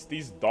 Like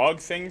these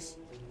dog things?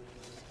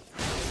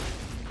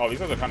 Oh, these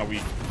guys are kind of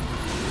weak.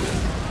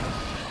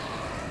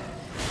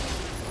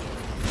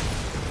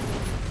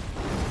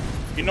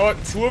 You know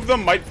what? Two of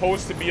them might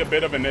pose to be a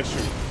bit of an issue.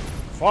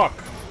 Fuck.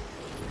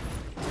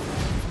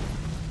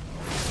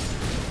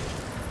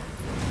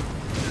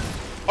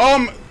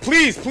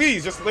 Please,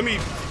 please, just let me,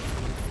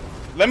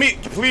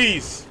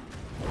 please.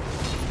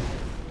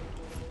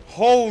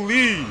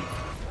 Holy.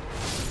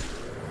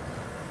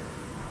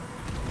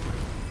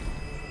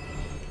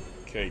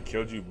 Okay,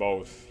 killed you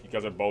both. You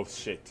guys are both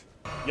shit.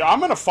 Yeah, I'm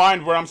gonna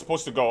find where I'm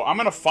supposed to go. I'm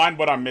gonna find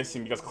what I'm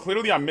missing because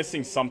clearly I'm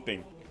missing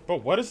something. Bro,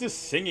 what is this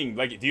singing?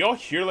 Like, do y'all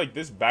hear like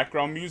this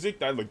background music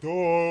that like,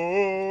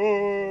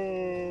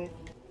 oh.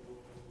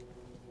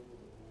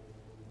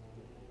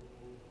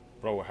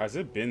 Bro, has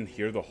it been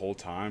here the whole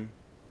time?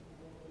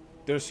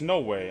 There's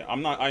no way.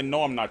 I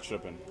know I'm not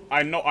tripping.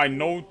 I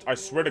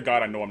swear to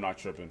God, I know I'm not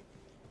tripping.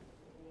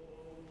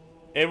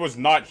 It was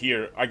not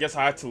here. I guess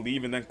I had to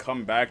leave and then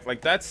come back. Like,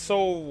 that's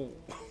so...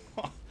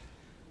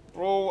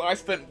 Bro, I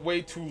spent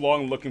way too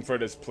long looking for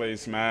this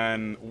place,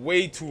 man.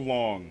 Way too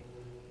long.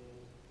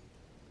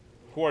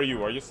 Who are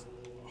you? Are you...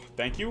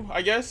 Thank you,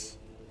 I guess?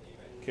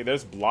 Okay,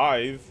 there's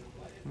Blythe.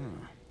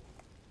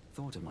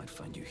 Thought I might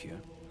find you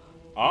here.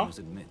 Huh? I must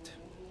admit.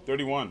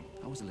 31.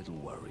 I was a little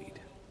worried.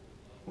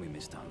 We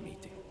missed our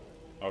meeting.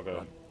 Okay.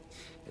 But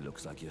it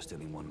looks like you're still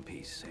in one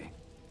piece, eh?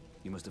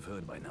 You must have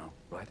heard by now,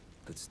 right?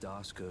 That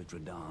Star-Scourge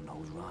Radahn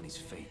holds Ranni's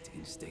fate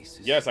in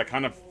stasis. Yes, I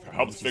kind of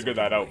helped figure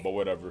that out, but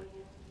whatever.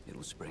 It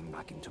will spring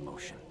back into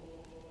motion.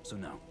 So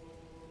now,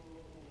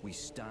 we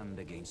stand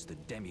against the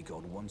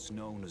demigod once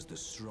known as the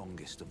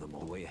strongest of them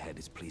all. The way ahead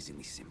is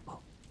pleasingly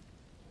simple.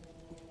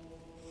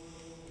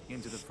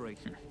 Into the fray.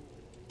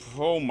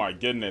 Oh my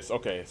goodness.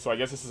 Okay, so I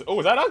guess this is... Oh,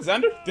 is that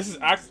Alexander? This is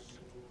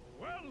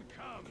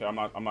Okay,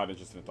 I'm not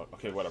interested in talk.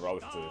 Okay, whatever. I'll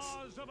listen to this.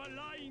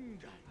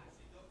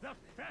 The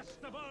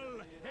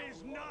festival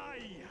is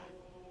nigh.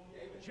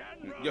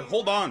 Yeah,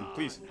 hold on,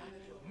 please.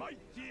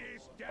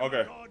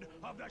 Okay.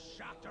 Of the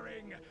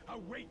shattering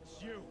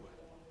awaits you.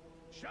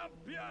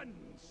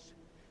 Champions,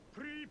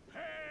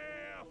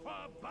 prepare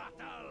for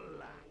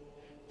battle.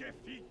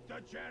 Defeat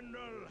the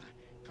general,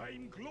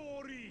 claim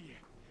glory,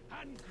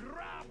 and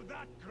grab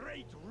that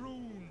great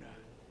rune.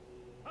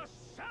 A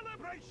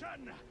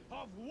celebration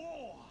of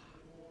war.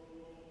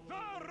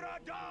 The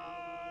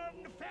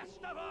Radahn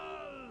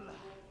Festival!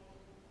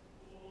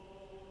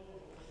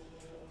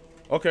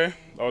 Okay,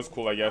 that was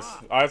cool, I guess.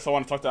 I also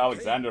want to talk to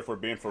Alexander for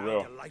being for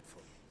real.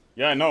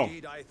 Yeah, I know.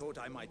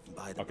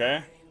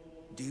 Okay.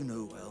 Do you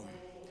know well?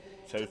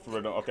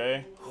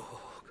 Okay.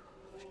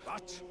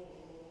 But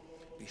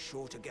be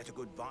sure to get a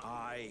good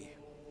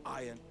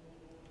iron.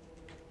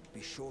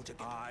 Be sure to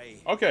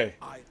Okay.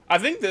 I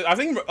think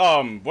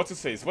what's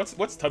his face?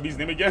 What's Tubby's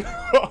name again?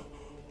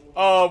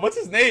 What's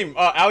his name?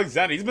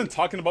 Alexander. He's been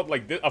talking about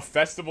like a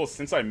festival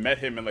since I met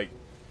him and like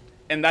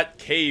in that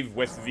cave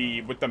with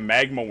the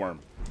magma worm.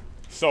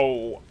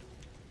 So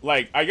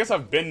like I guess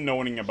I've been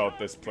knowing about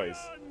this place.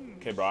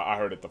 Okay, bro, I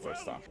heard it the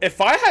first time.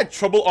 If I had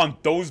trouble on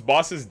those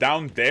bosses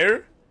down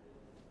there,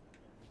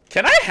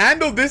 can I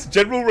handle this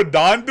General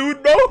Radahn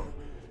dude, bro?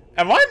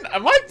 Am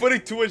I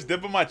putting too much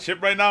dip on my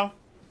chip right now?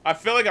 I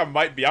feel like I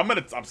might be. I'm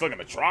still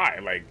gonna try.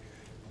 Like,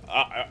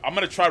 I'm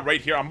gonna try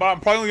right here. I'm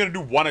probably gonna do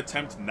one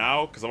attempt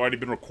now because I've already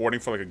been recording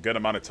for like a good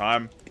amount of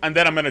time, and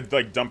then I'm gonna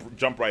like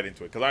jump right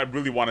into it because I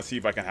really want to see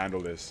if I can handle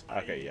this.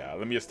 Okay, yeah.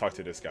 Let me just talk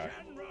to this guy.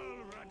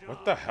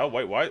 What the hell?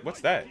 Wait, what?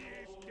 What's that?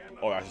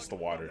 Oh, that's just the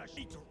water.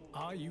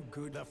 Are you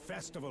good? The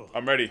festival.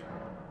 I'm ready.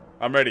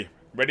 I'm ready.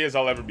 Ready as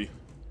I'll ever be.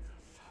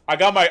 I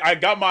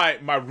got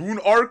my rune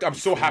arc. I'm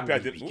so happy I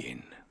did.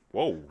 Begin.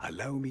 Whoa.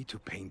 Allow me to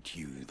paint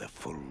you the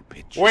full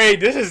picture. Wait,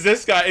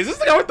 this guy. Is this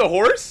the guy with the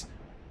horse?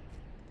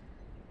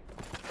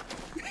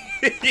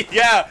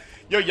 Yeah.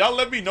 Yo, y'all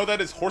let me know that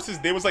his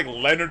horse's name was like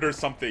Leonard or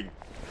something.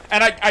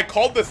 And I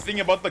called the thing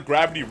about the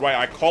gravity right.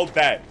 I called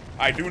that.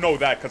 I do know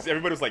that because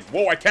everybody was like,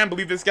 whoa, I can't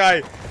believe this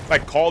guy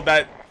like called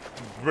that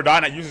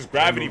Radahn that uses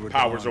gravity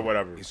powers or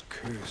whatever. Is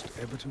cursed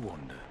ever to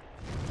wander.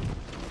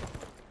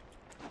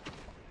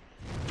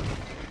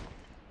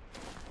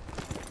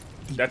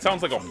 That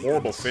sounds like a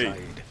horrible fate.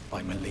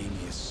 By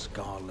Melania's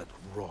scarlet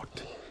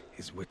rot,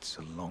 his wits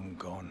are long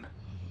gone.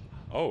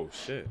 Oh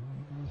shit.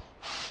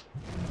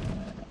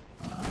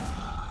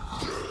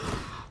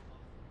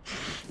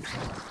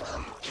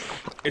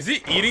 Is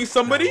he eating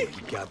somebody? Now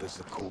he gathers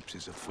the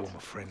corpses of former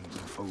friends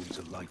and foes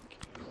alike,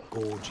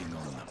 gorging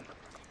on them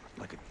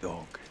like a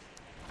dog.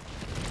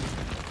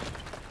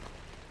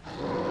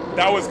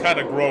 That was kind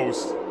of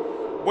gross.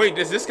 Wait,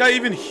 is this guy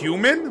even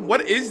human?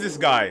 What is this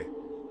guy?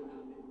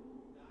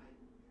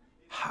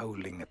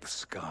 Howling at the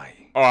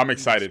sky. Oh, I'm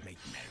excited.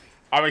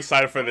 I'm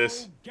excited for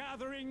this.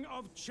 Gathering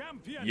of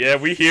champions. Yeah,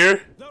 we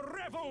here. The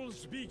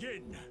revels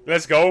begin.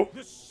 Let's go.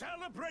 The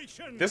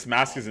celebration. This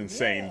mask is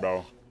insane,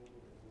 bro.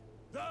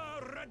 The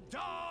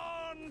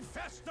Radahn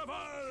Festival.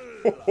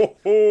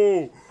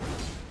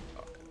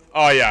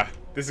 Oh yeah,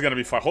 this is gonna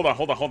be fun. Hold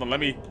on.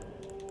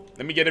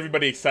 Let me get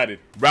everybody excited.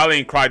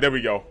 Rallying cry. There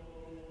we go.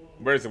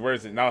 Where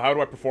is it? Now, how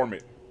do I perform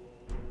it?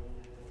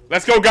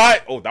 Let's go,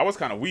 guy. Oh, that was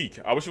kind of weak.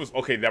 I wish it was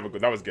okay. That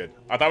was good.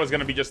 I thought it was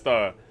gonna be just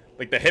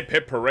like the hip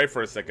hip hooray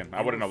for a second.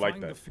 I wouldn't have liked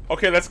that.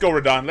 Okay, let's go,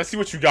 Radahn. Let's see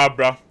what you got,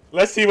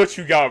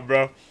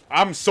 bro.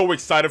 I'm so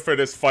excited for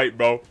this fight,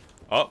 bro.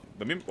 Oh,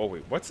 let me. Oh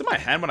wait, what's in my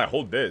hand when I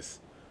hold this?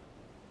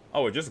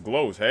 Oh, it just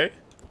glows, hey?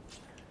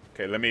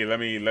 Okay, let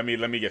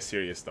me get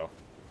serious though.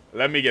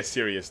 Let me get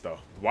serious though.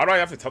 Why do I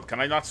have to tell? Can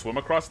I not swim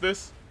across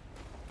this?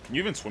 Can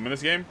you even swim in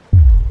this game?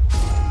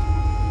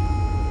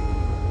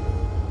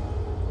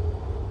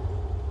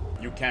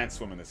 You can't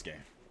swim in this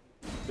game.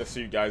 Just so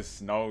you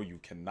guys know, you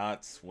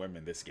cannot swim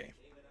in this game.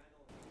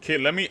 Okay,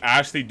 let me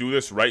actually do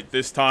this right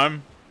this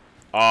time.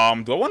 Do I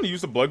want to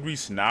use the blood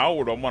grease now,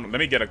 or do I want? Let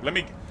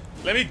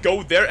me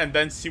go there and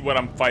then see what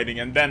I'm fighting,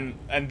 and then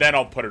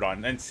I'll put it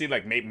on and see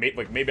like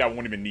maybe I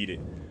won't even need it.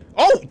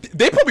 Oh,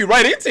 they put me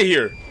right into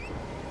here.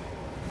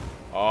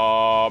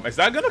 Is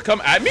that gonna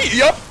come at me?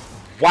 Yup.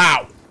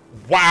 Wow.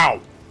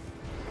 Wow.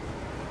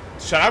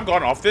 Should I have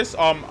gone off this?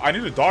 I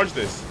need to dodge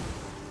this.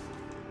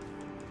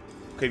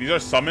 Okay, these are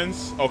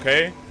summons.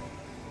 Okay.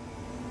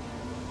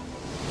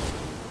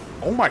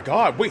 Oh my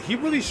god. Wait, he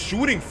really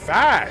shooting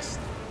fast.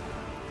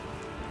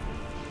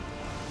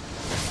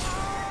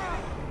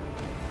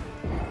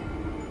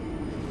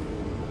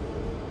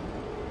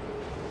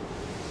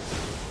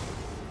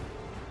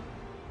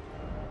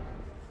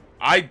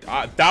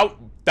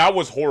 That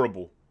was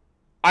horrible.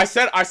 I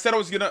said I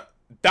was gonna.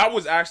 That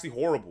was actually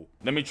horrible.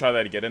 Let me try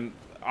that again. And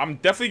I'm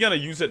definitely gonna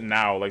use it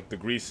now, like the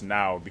grease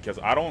now, because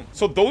I don't.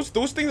 So those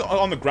things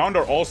on the ground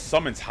are all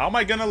summons. How am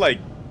I gonna like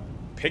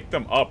pick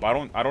them up? I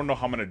don't know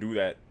how I'm gonna do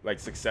that like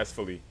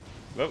successfully.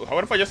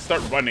 What if I just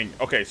start running?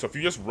 Okay, so if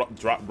you just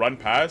run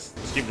past,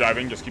 just keep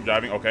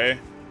driving, Okay,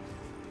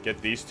 get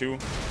these two.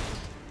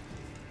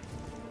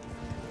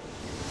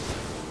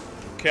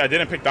 Okay, I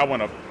didn't pick that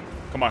one up.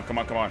 Come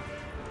on.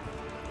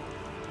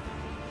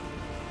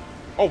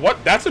 Oh,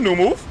 what? That's a new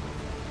move?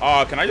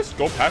 Can I just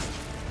go past?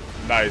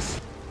 Nice.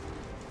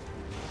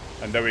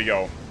 And there we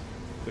go.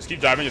 Just keep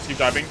driving.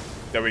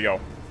 There we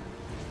go.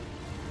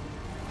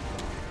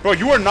 Bro,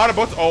 you are not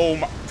about to... Oh,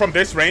 from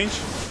this range?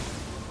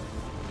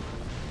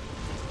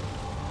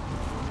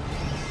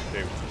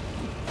 Dude.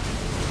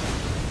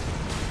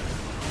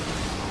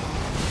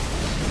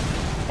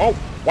 Oh,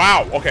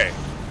 wow. Okay.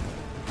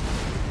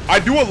 I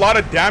do a lot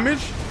of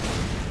damage,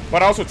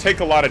 but I also take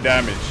a lot of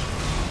damage.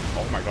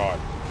 Oh my god.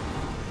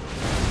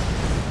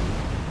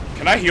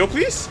 Can I heal,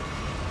 please?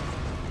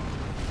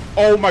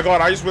 Oh my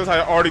god, I just realized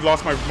I already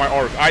lost my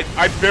arc.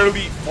 I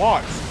barely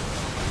fought.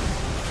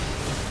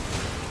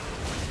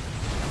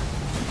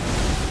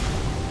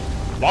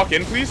 Lock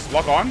in, please.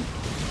 Lock on.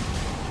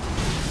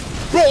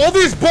 Bro, all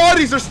these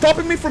bodies are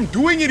stopping me from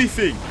doing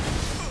anything.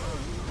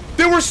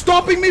 They were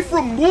stopping me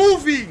from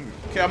moving.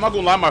 Okay, I'm not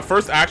gonna lie. My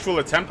first actual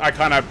attempt, I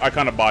kind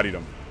of bodied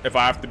him. If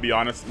I have to be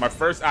honest, my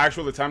first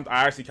actual attempt,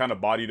 I actually kind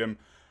of bodied him.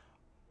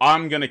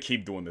 I'm gonna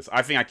keep doing this.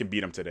 I think I can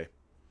beat him today.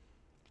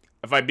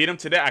 If I beat him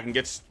today, I can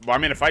get... Well, I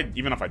mean,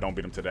 even if I don't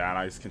beat him today and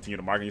I just continue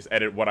to mark and just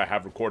edit what I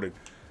have recorded.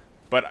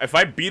 But if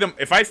I beat him...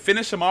 If I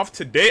finish him off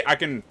today, I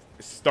can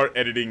start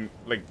editing,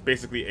 like,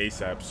 basically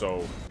ASAP,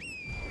 so...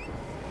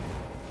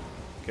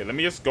 Okay, let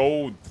me just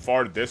go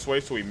far this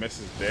way so he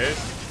misses this.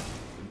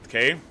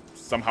 Okay,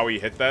 somehow he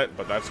hit that,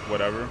 but that's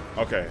whatever.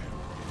 Okay.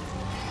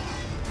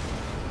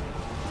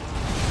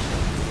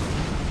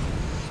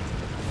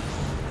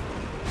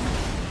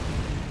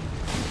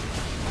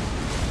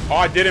 Oh,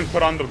 I didn't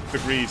put on the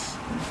grease.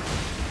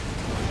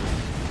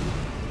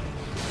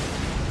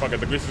 Fuck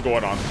it, the grease is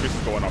going on. The grease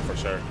is going on for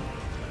sure.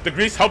 The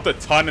grease helped a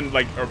ton in,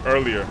 like,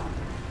 earlier.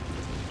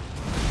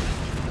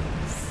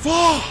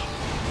 Fuck!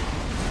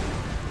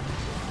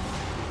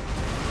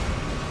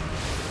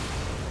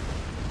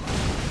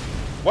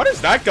 What is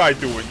that guy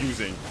doing,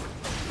 using?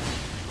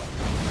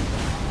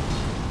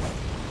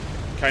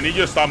 Okay, I need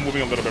you to stop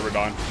moving a little bit,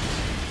 Radahn.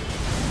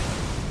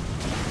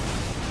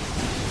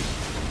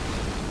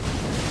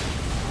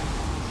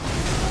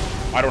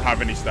 I don't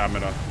have any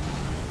stamina.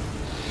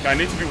 Okay, I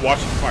need to be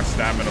watching my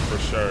stamina for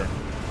sure.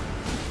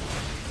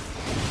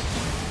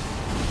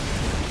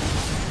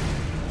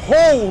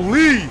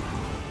 Holy!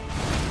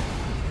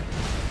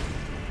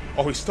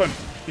 Oh, he's stunned.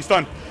 He's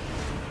stunned.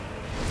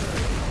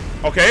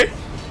 Okay.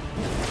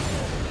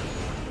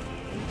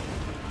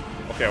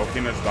 Okay,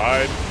 Okina's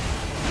died.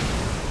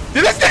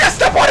 Did this nigga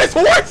step on his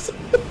horse?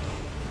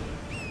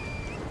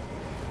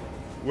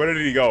 Where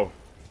did he go?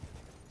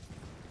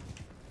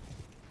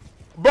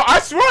 Bro, I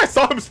swear I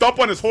saw him stop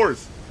on his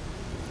horse.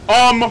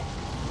 Oh.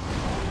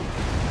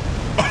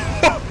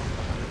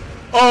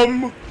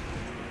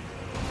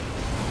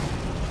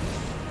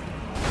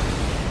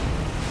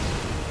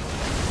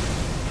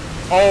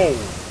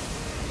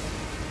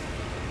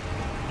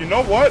 You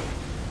know what?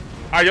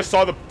 I just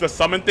saw the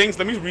summon things.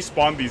 Let me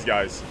respawn these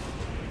guys.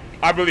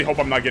 I really hope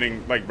I'm not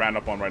getting, like, ran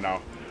up on right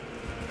now.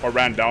 Or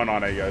ran down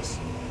on, I guess.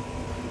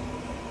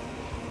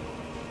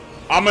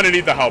 I'm gonna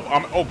need the help.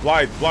 Oh,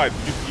 Blythe.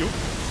 You...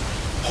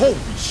 Holy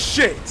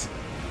shit!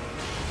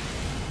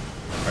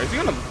 Is he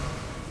gonna...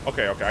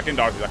 Okay, I can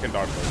dodge this.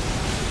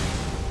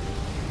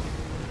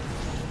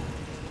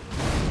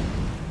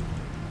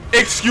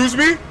 Excuse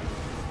me?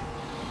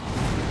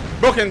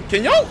 Bro,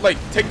 can y'all, like,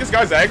 take this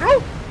guy's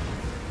aggro?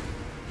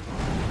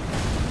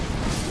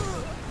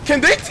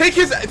 Can they take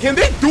his... Can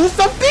they do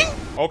something?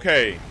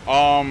 Okay,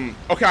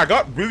 okay, I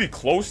got really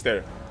close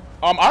there.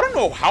 I don't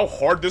know how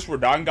hard this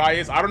Radahn guy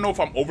is. I don't know if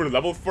I'm over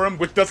leveled for him,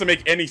 which doesn't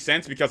make any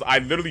sense because I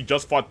literally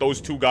just fought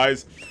those two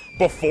guys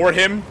before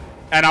him,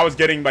 and I was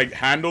getting like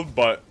handled,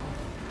 but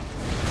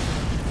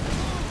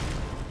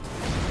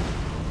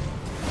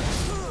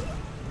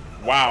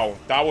wow,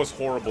 that was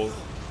horrible.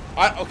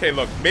 Okay,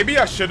 look, maybe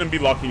I shouldn't be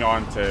locking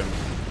on to him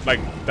like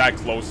that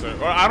closer.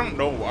 Or I don't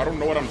know. I don't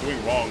know what I'm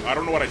doing wrong. I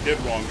don't know what I did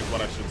wrong is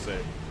what I should say.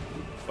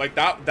 Like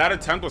that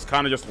attempt was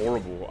kind of just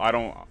horrible. I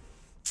don't.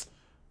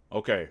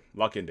 Okay,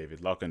 lock in,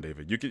 David. Lock in,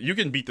 David. You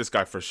can beat this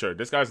guy for sure.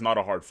 This guy's not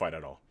a hard fight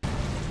at all.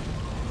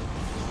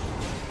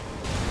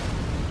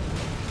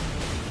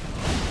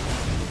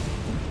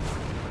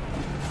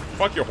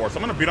 Fuck your horse.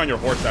 I'm gonna beat on your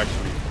horse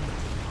actually.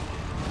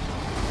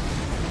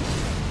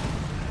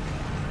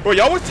 Bro,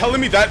 y'all was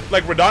telling me that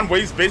like Radahn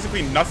weighs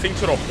basically nothing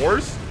to the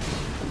horse.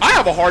 I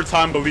have a hard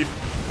time believing.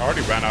 I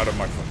already ran out of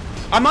my phone.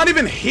 I'm not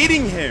even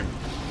hitting him.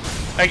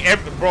 Like,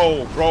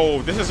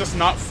 bro, this is just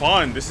not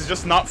fun. This is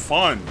just not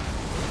fun.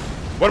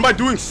 What am I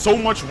doing so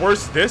much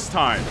worse this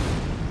time?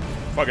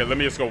 Fuck it, let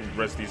me just go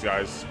rest these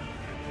guys.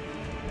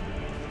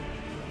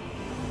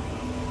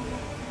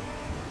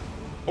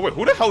 Oh wait,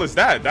 who the hell is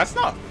that? That's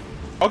not.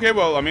 Okay,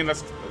 well, I mean,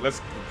 let's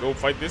go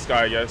fight this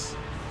guy, I guess.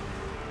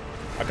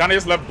 I kind of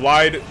just left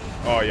Blide.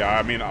 Oh yeah,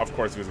 I mean, of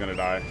course he was gonna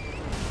die.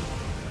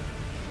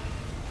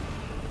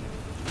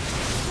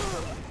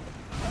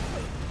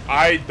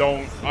 I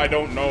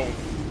don't know.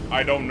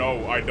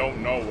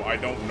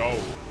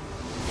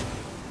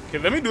 Okay,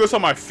 let me do this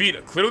on my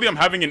feet. Clearly, I'm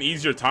having an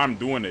easier time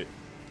doing it.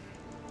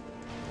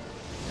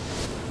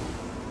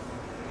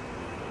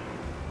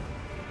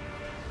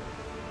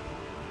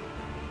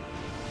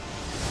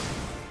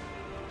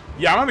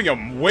 Yeah, I'm having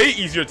a way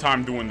easier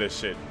time doing this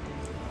shit.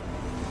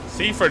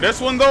 See, for this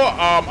one though,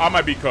 I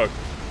might be cooked.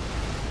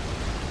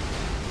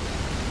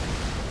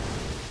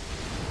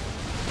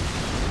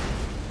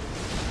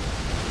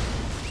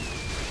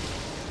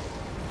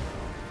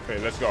 Okay,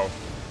 let's go.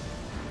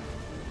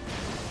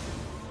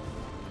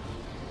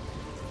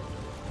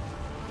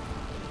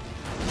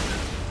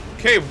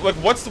 Okay, like,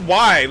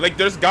 why? Like,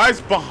 there's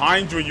guys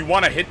behind you and you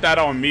want to hit that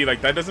on me.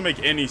 Like, that doesn't make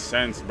any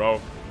sense,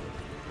 bro.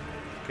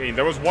 Okay,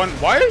 there was one.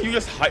 Why are you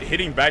just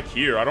hitting back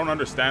here? I don't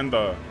understand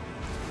the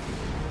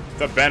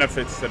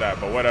benefits to that,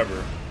 but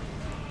whatever.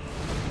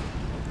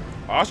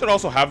 I should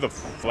also have the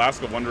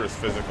Flask of Wondrous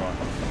Physic on.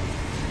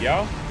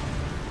 Yeah?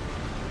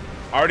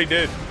 I already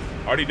did.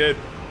 Already did.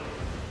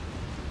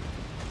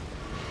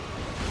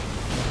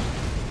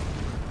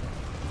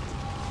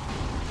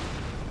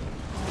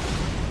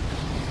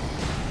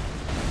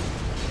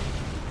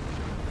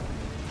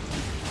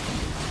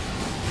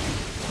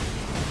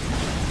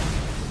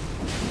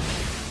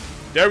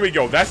 There we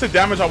go. That's the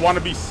damage I want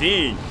to be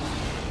seeing.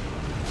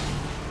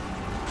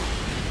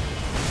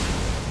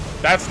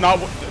 That's not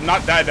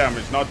that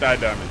damage. Not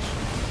that damage.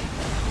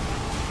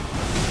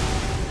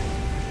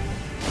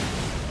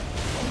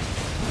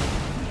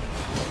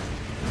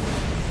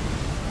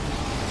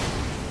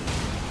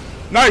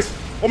 Nice.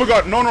 Oh my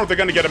god. No, they're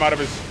gonna get him out of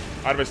his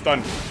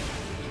stun.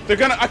 They're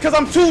gonna, because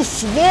I'm too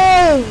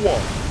slow.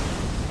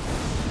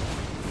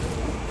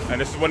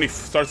 And this is when he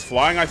starts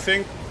flying, I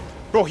think.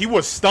 Bro, he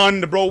was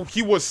stunned, bro.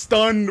 He was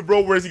stunned,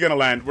 bro. Where's he gonna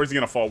land? Where's he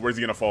gonna fall? Where's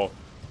he gonna fall?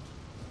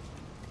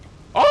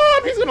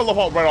 Oh, he's gonna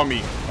fall right on me.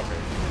 Okay.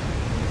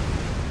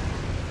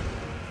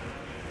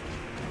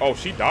 Oh,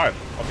 she died.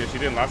 Okay, she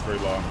didn't last very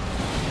long.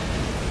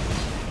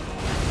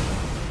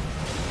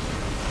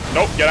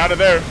 Nope, get out of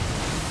there.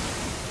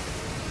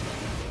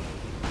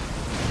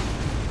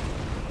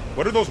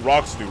 What do those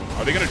rocks do?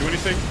 Are they gonna do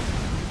anything?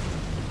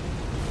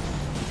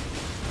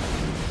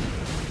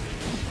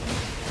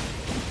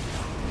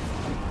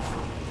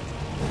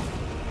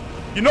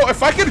 You know,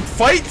 if I can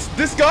fight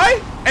this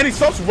guy and he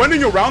stops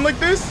running around like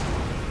this.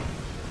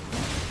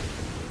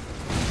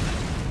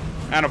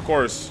 And of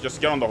course,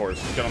 just get on the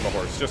horse. Get on the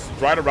horse. Just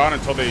ride around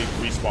until they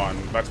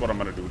respawn. That's what I'm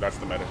gonna do. That's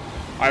the meta.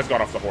 I just got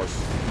off the horse.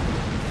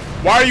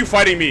 Why are you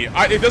fighting me?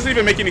 It doesn't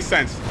even make any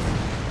sense.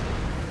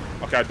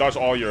 Okay, I dodged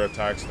all your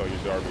attacks though, you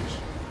garbage.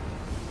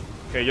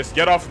 Okay, just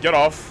get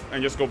off,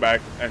 and just go back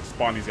and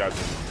spawn these guys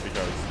in,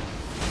 because.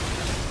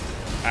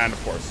 And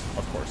of course.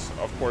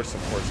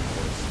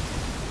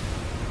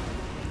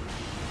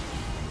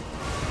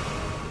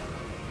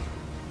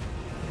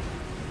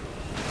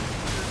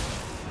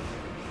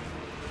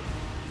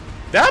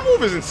 That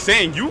move is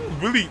insane. You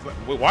really...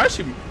 Why is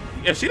she...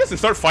 If she doesn't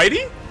start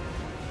fighting?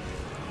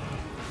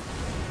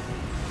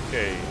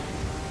 Okay.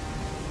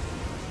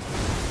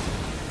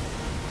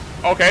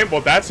 Okay, well,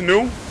 that's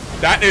new.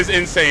 That is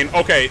insane.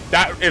 Okay,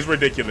 that is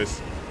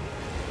ridiculous.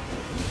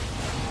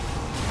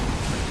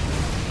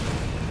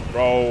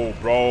 Bro.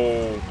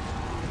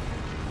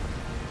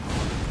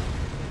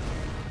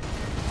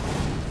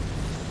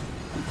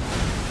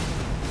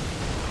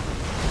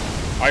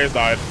 I just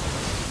died.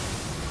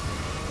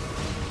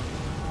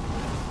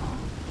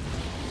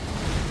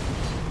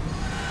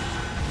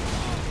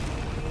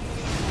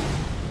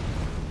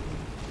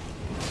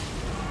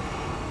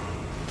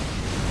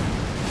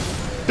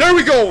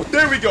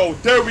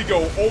 There we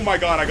go. Oh my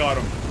god, I got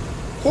him.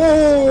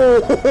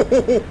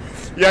 Oh!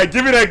 Yeah,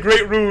 give me that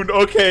great rune.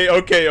 Okay,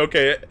 okay,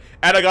 okay.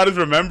 And I got his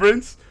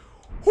remembrance.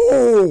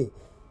 Oh!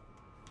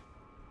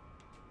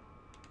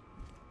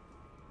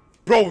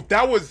 Bro,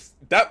 that was...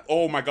 That...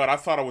 Oh my god, I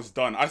thought I was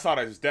done. I thought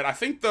I was dead. I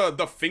think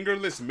the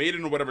fingerless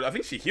maiden or whatever, I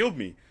think she healed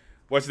me.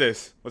 What's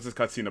this? What's this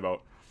cutscene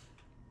about?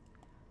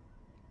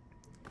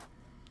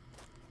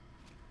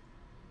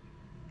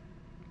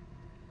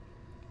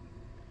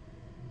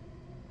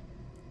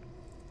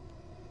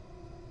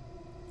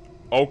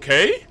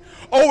 Okay.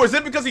 Oh, is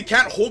it because he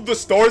can't hold the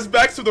stars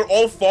back so they're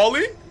all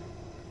falling?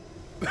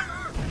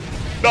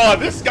 Nah,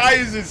 this guy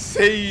is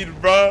insane,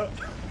 bruh.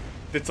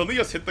 Did something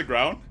else hit the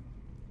ground?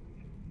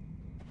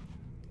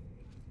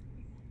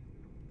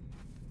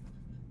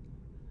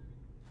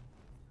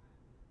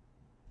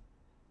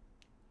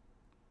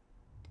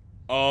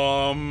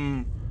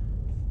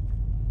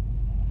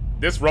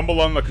 This rumble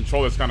on the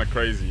controller is kind of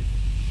crazy.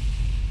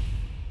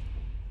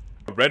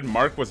 A red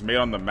mark was made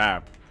on the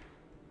map.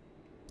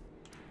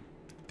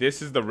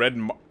 This is the red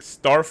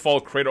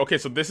Starfall crater. Okay,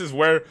 so this is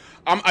where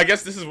I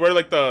guess this is where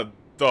like the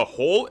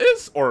hole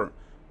is, or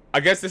I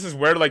guess this is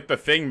where like the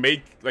thing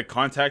made like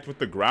contact with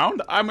the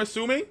ground, I'm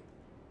assuming.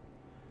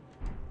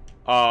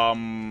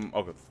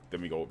 Okay,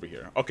 then we go over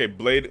here. Okay,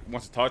 Blade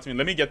wants to talk to me.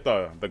 Let me get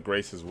the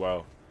grace as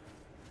well.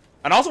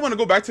 And I also want to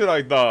go back to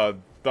like the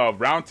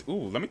round.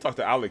 Ooh, let me talk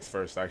to Alex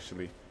first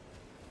actually.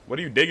 What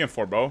are you digging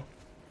for, bro?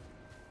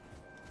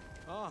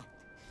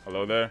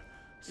 Hello there.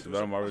 So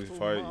that marvelous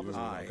fight.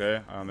 Okay,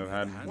 I never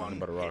had one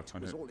but a rock.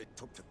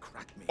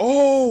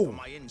 Oh! For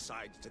my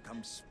insides to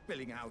come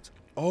spilling out.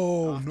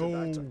 Oh After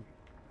no! that,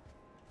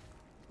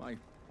 I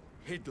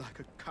hid like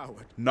a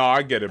coward. Nah,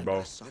 I get it, bro.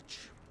 As such,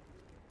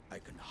 I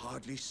can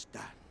hardly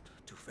stand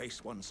to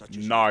face one such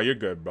as Nah, you're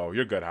good, bro.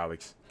 You're good,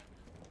 Alex.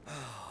 I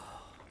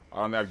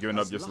don't think I've given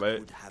up just luck late.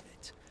 would have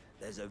it,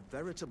 there's a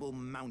veritable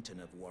mountain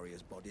of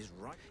warriors' bodies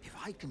right. If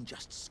I can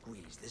just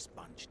squeeze this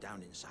bunch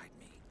down inside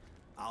me,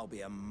 I'll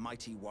be a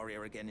mighty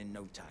warrior again in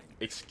no time.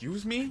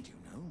 Excuse me? And you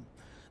know,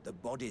 the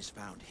bodies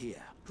found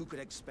here. Who could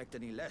expect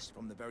any less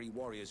from the very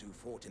warriors who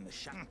fought in the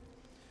shack?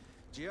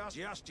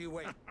 Just you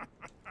wait.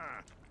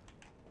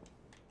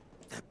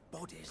 The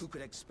bodies. Who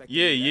could expect?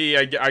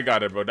 Yeah, I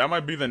got it, bro. That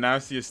might be the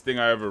nastiest thing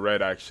I ever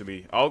read,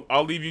 actually.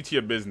 I'll leave you to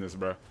your business,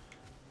 bro.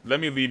 Let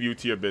me leave you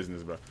to your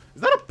business, bro.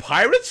 Is that a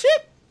pirate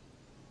ship?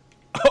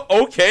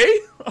 Okay.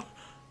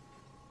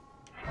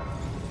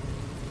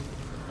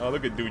 Oh,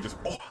 look at dude just...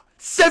 Oh,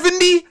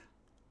 70?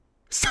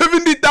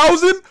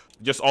 70,000?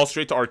 Just all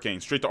straight to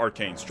Arcane. Straight to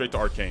Arcane. Straight to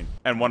Arcane.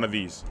 And one of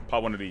these.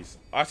 Pop one of these.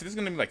 Actually, this is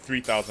going to be like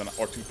 3,000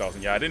 or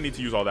 2,000. Yeah, I didn't need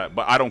to use all that,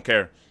 but I don't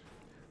care.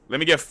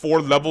 Let me get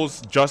 4 levels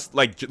just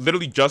like...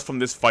 literally just from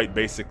this fight,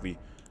 basically.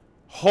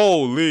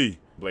 Holy.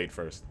 Blade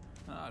first.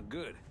 Ah,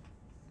 good.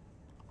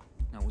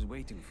 I was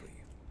waiting for you.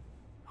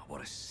 Oh,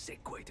 what a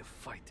sick way to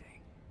fight, eh?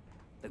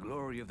 The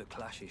glory of the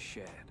clash is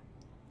shared.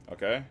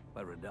 Okay.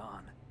 By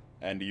Radahn.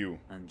 And you.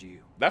 And you.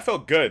 That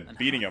felt good, and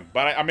beating him.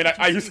 But I mean,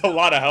 I used a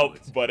lot of help.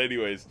 But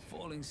anyways.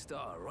 Falling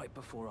star right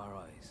before our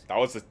eyes. That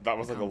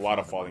was like a lot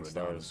of falling Radahn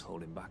stars. was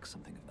holding back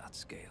something of that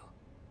scale.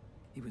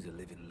 He was a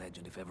living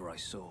legend if ever I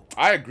saw.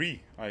 I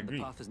agree. I agree.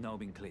 The path has now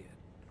been cleared.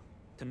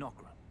 To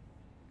Nokron.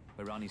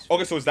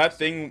 Okay, so is that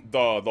thing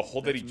the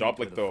hole that he dropped,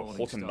 like the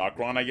hole to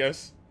Nokron, I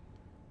guess?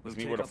 We'll me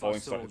take where the up falling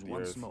our star swords hit the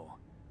once earth. more.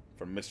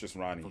 For Mistress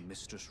Rani. For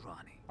Mistress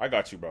Rani. I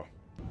got you, bro.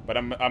 But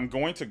I'm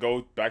going to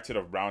go back to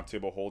the round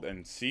table hold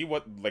and see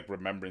what like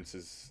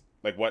remembrances,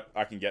 like what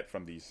I can get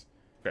from these.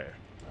 Okay.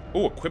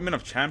 Oh, equipment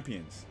of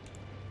champions.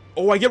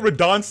 Oh, I get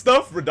Radahn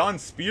stuff? Radahn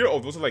spear? Oh,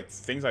 those are like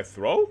things I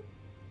throw?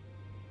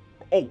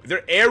 Oh,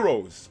 they're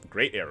arrows.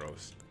 Great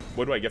arrows.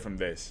 What do I get from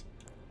this?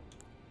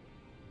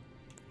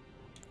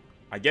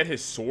 I get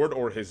his sword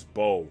or his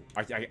bow.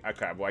 Okay,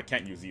 well, I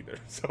can't use either,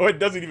 so it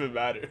doesn't even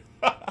matter.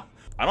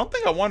 I don't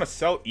think I want to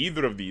sell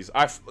either of these.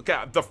 Okay,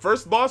 the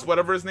first boss,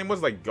 whatever his name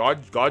was, like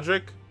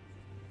Godric,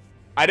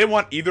 I didn't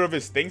want either of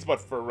his things, but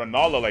for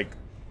Rennala, like,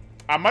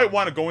 I might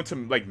want to go into,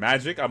 like,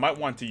 magic. I might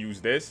want to use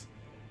this.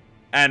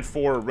 And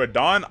for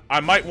Radahn, I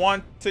might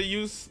want to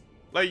use,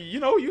 like, you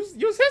know, use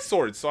his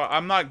sword. So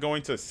I'm not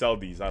going to sell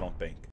these, I don't think.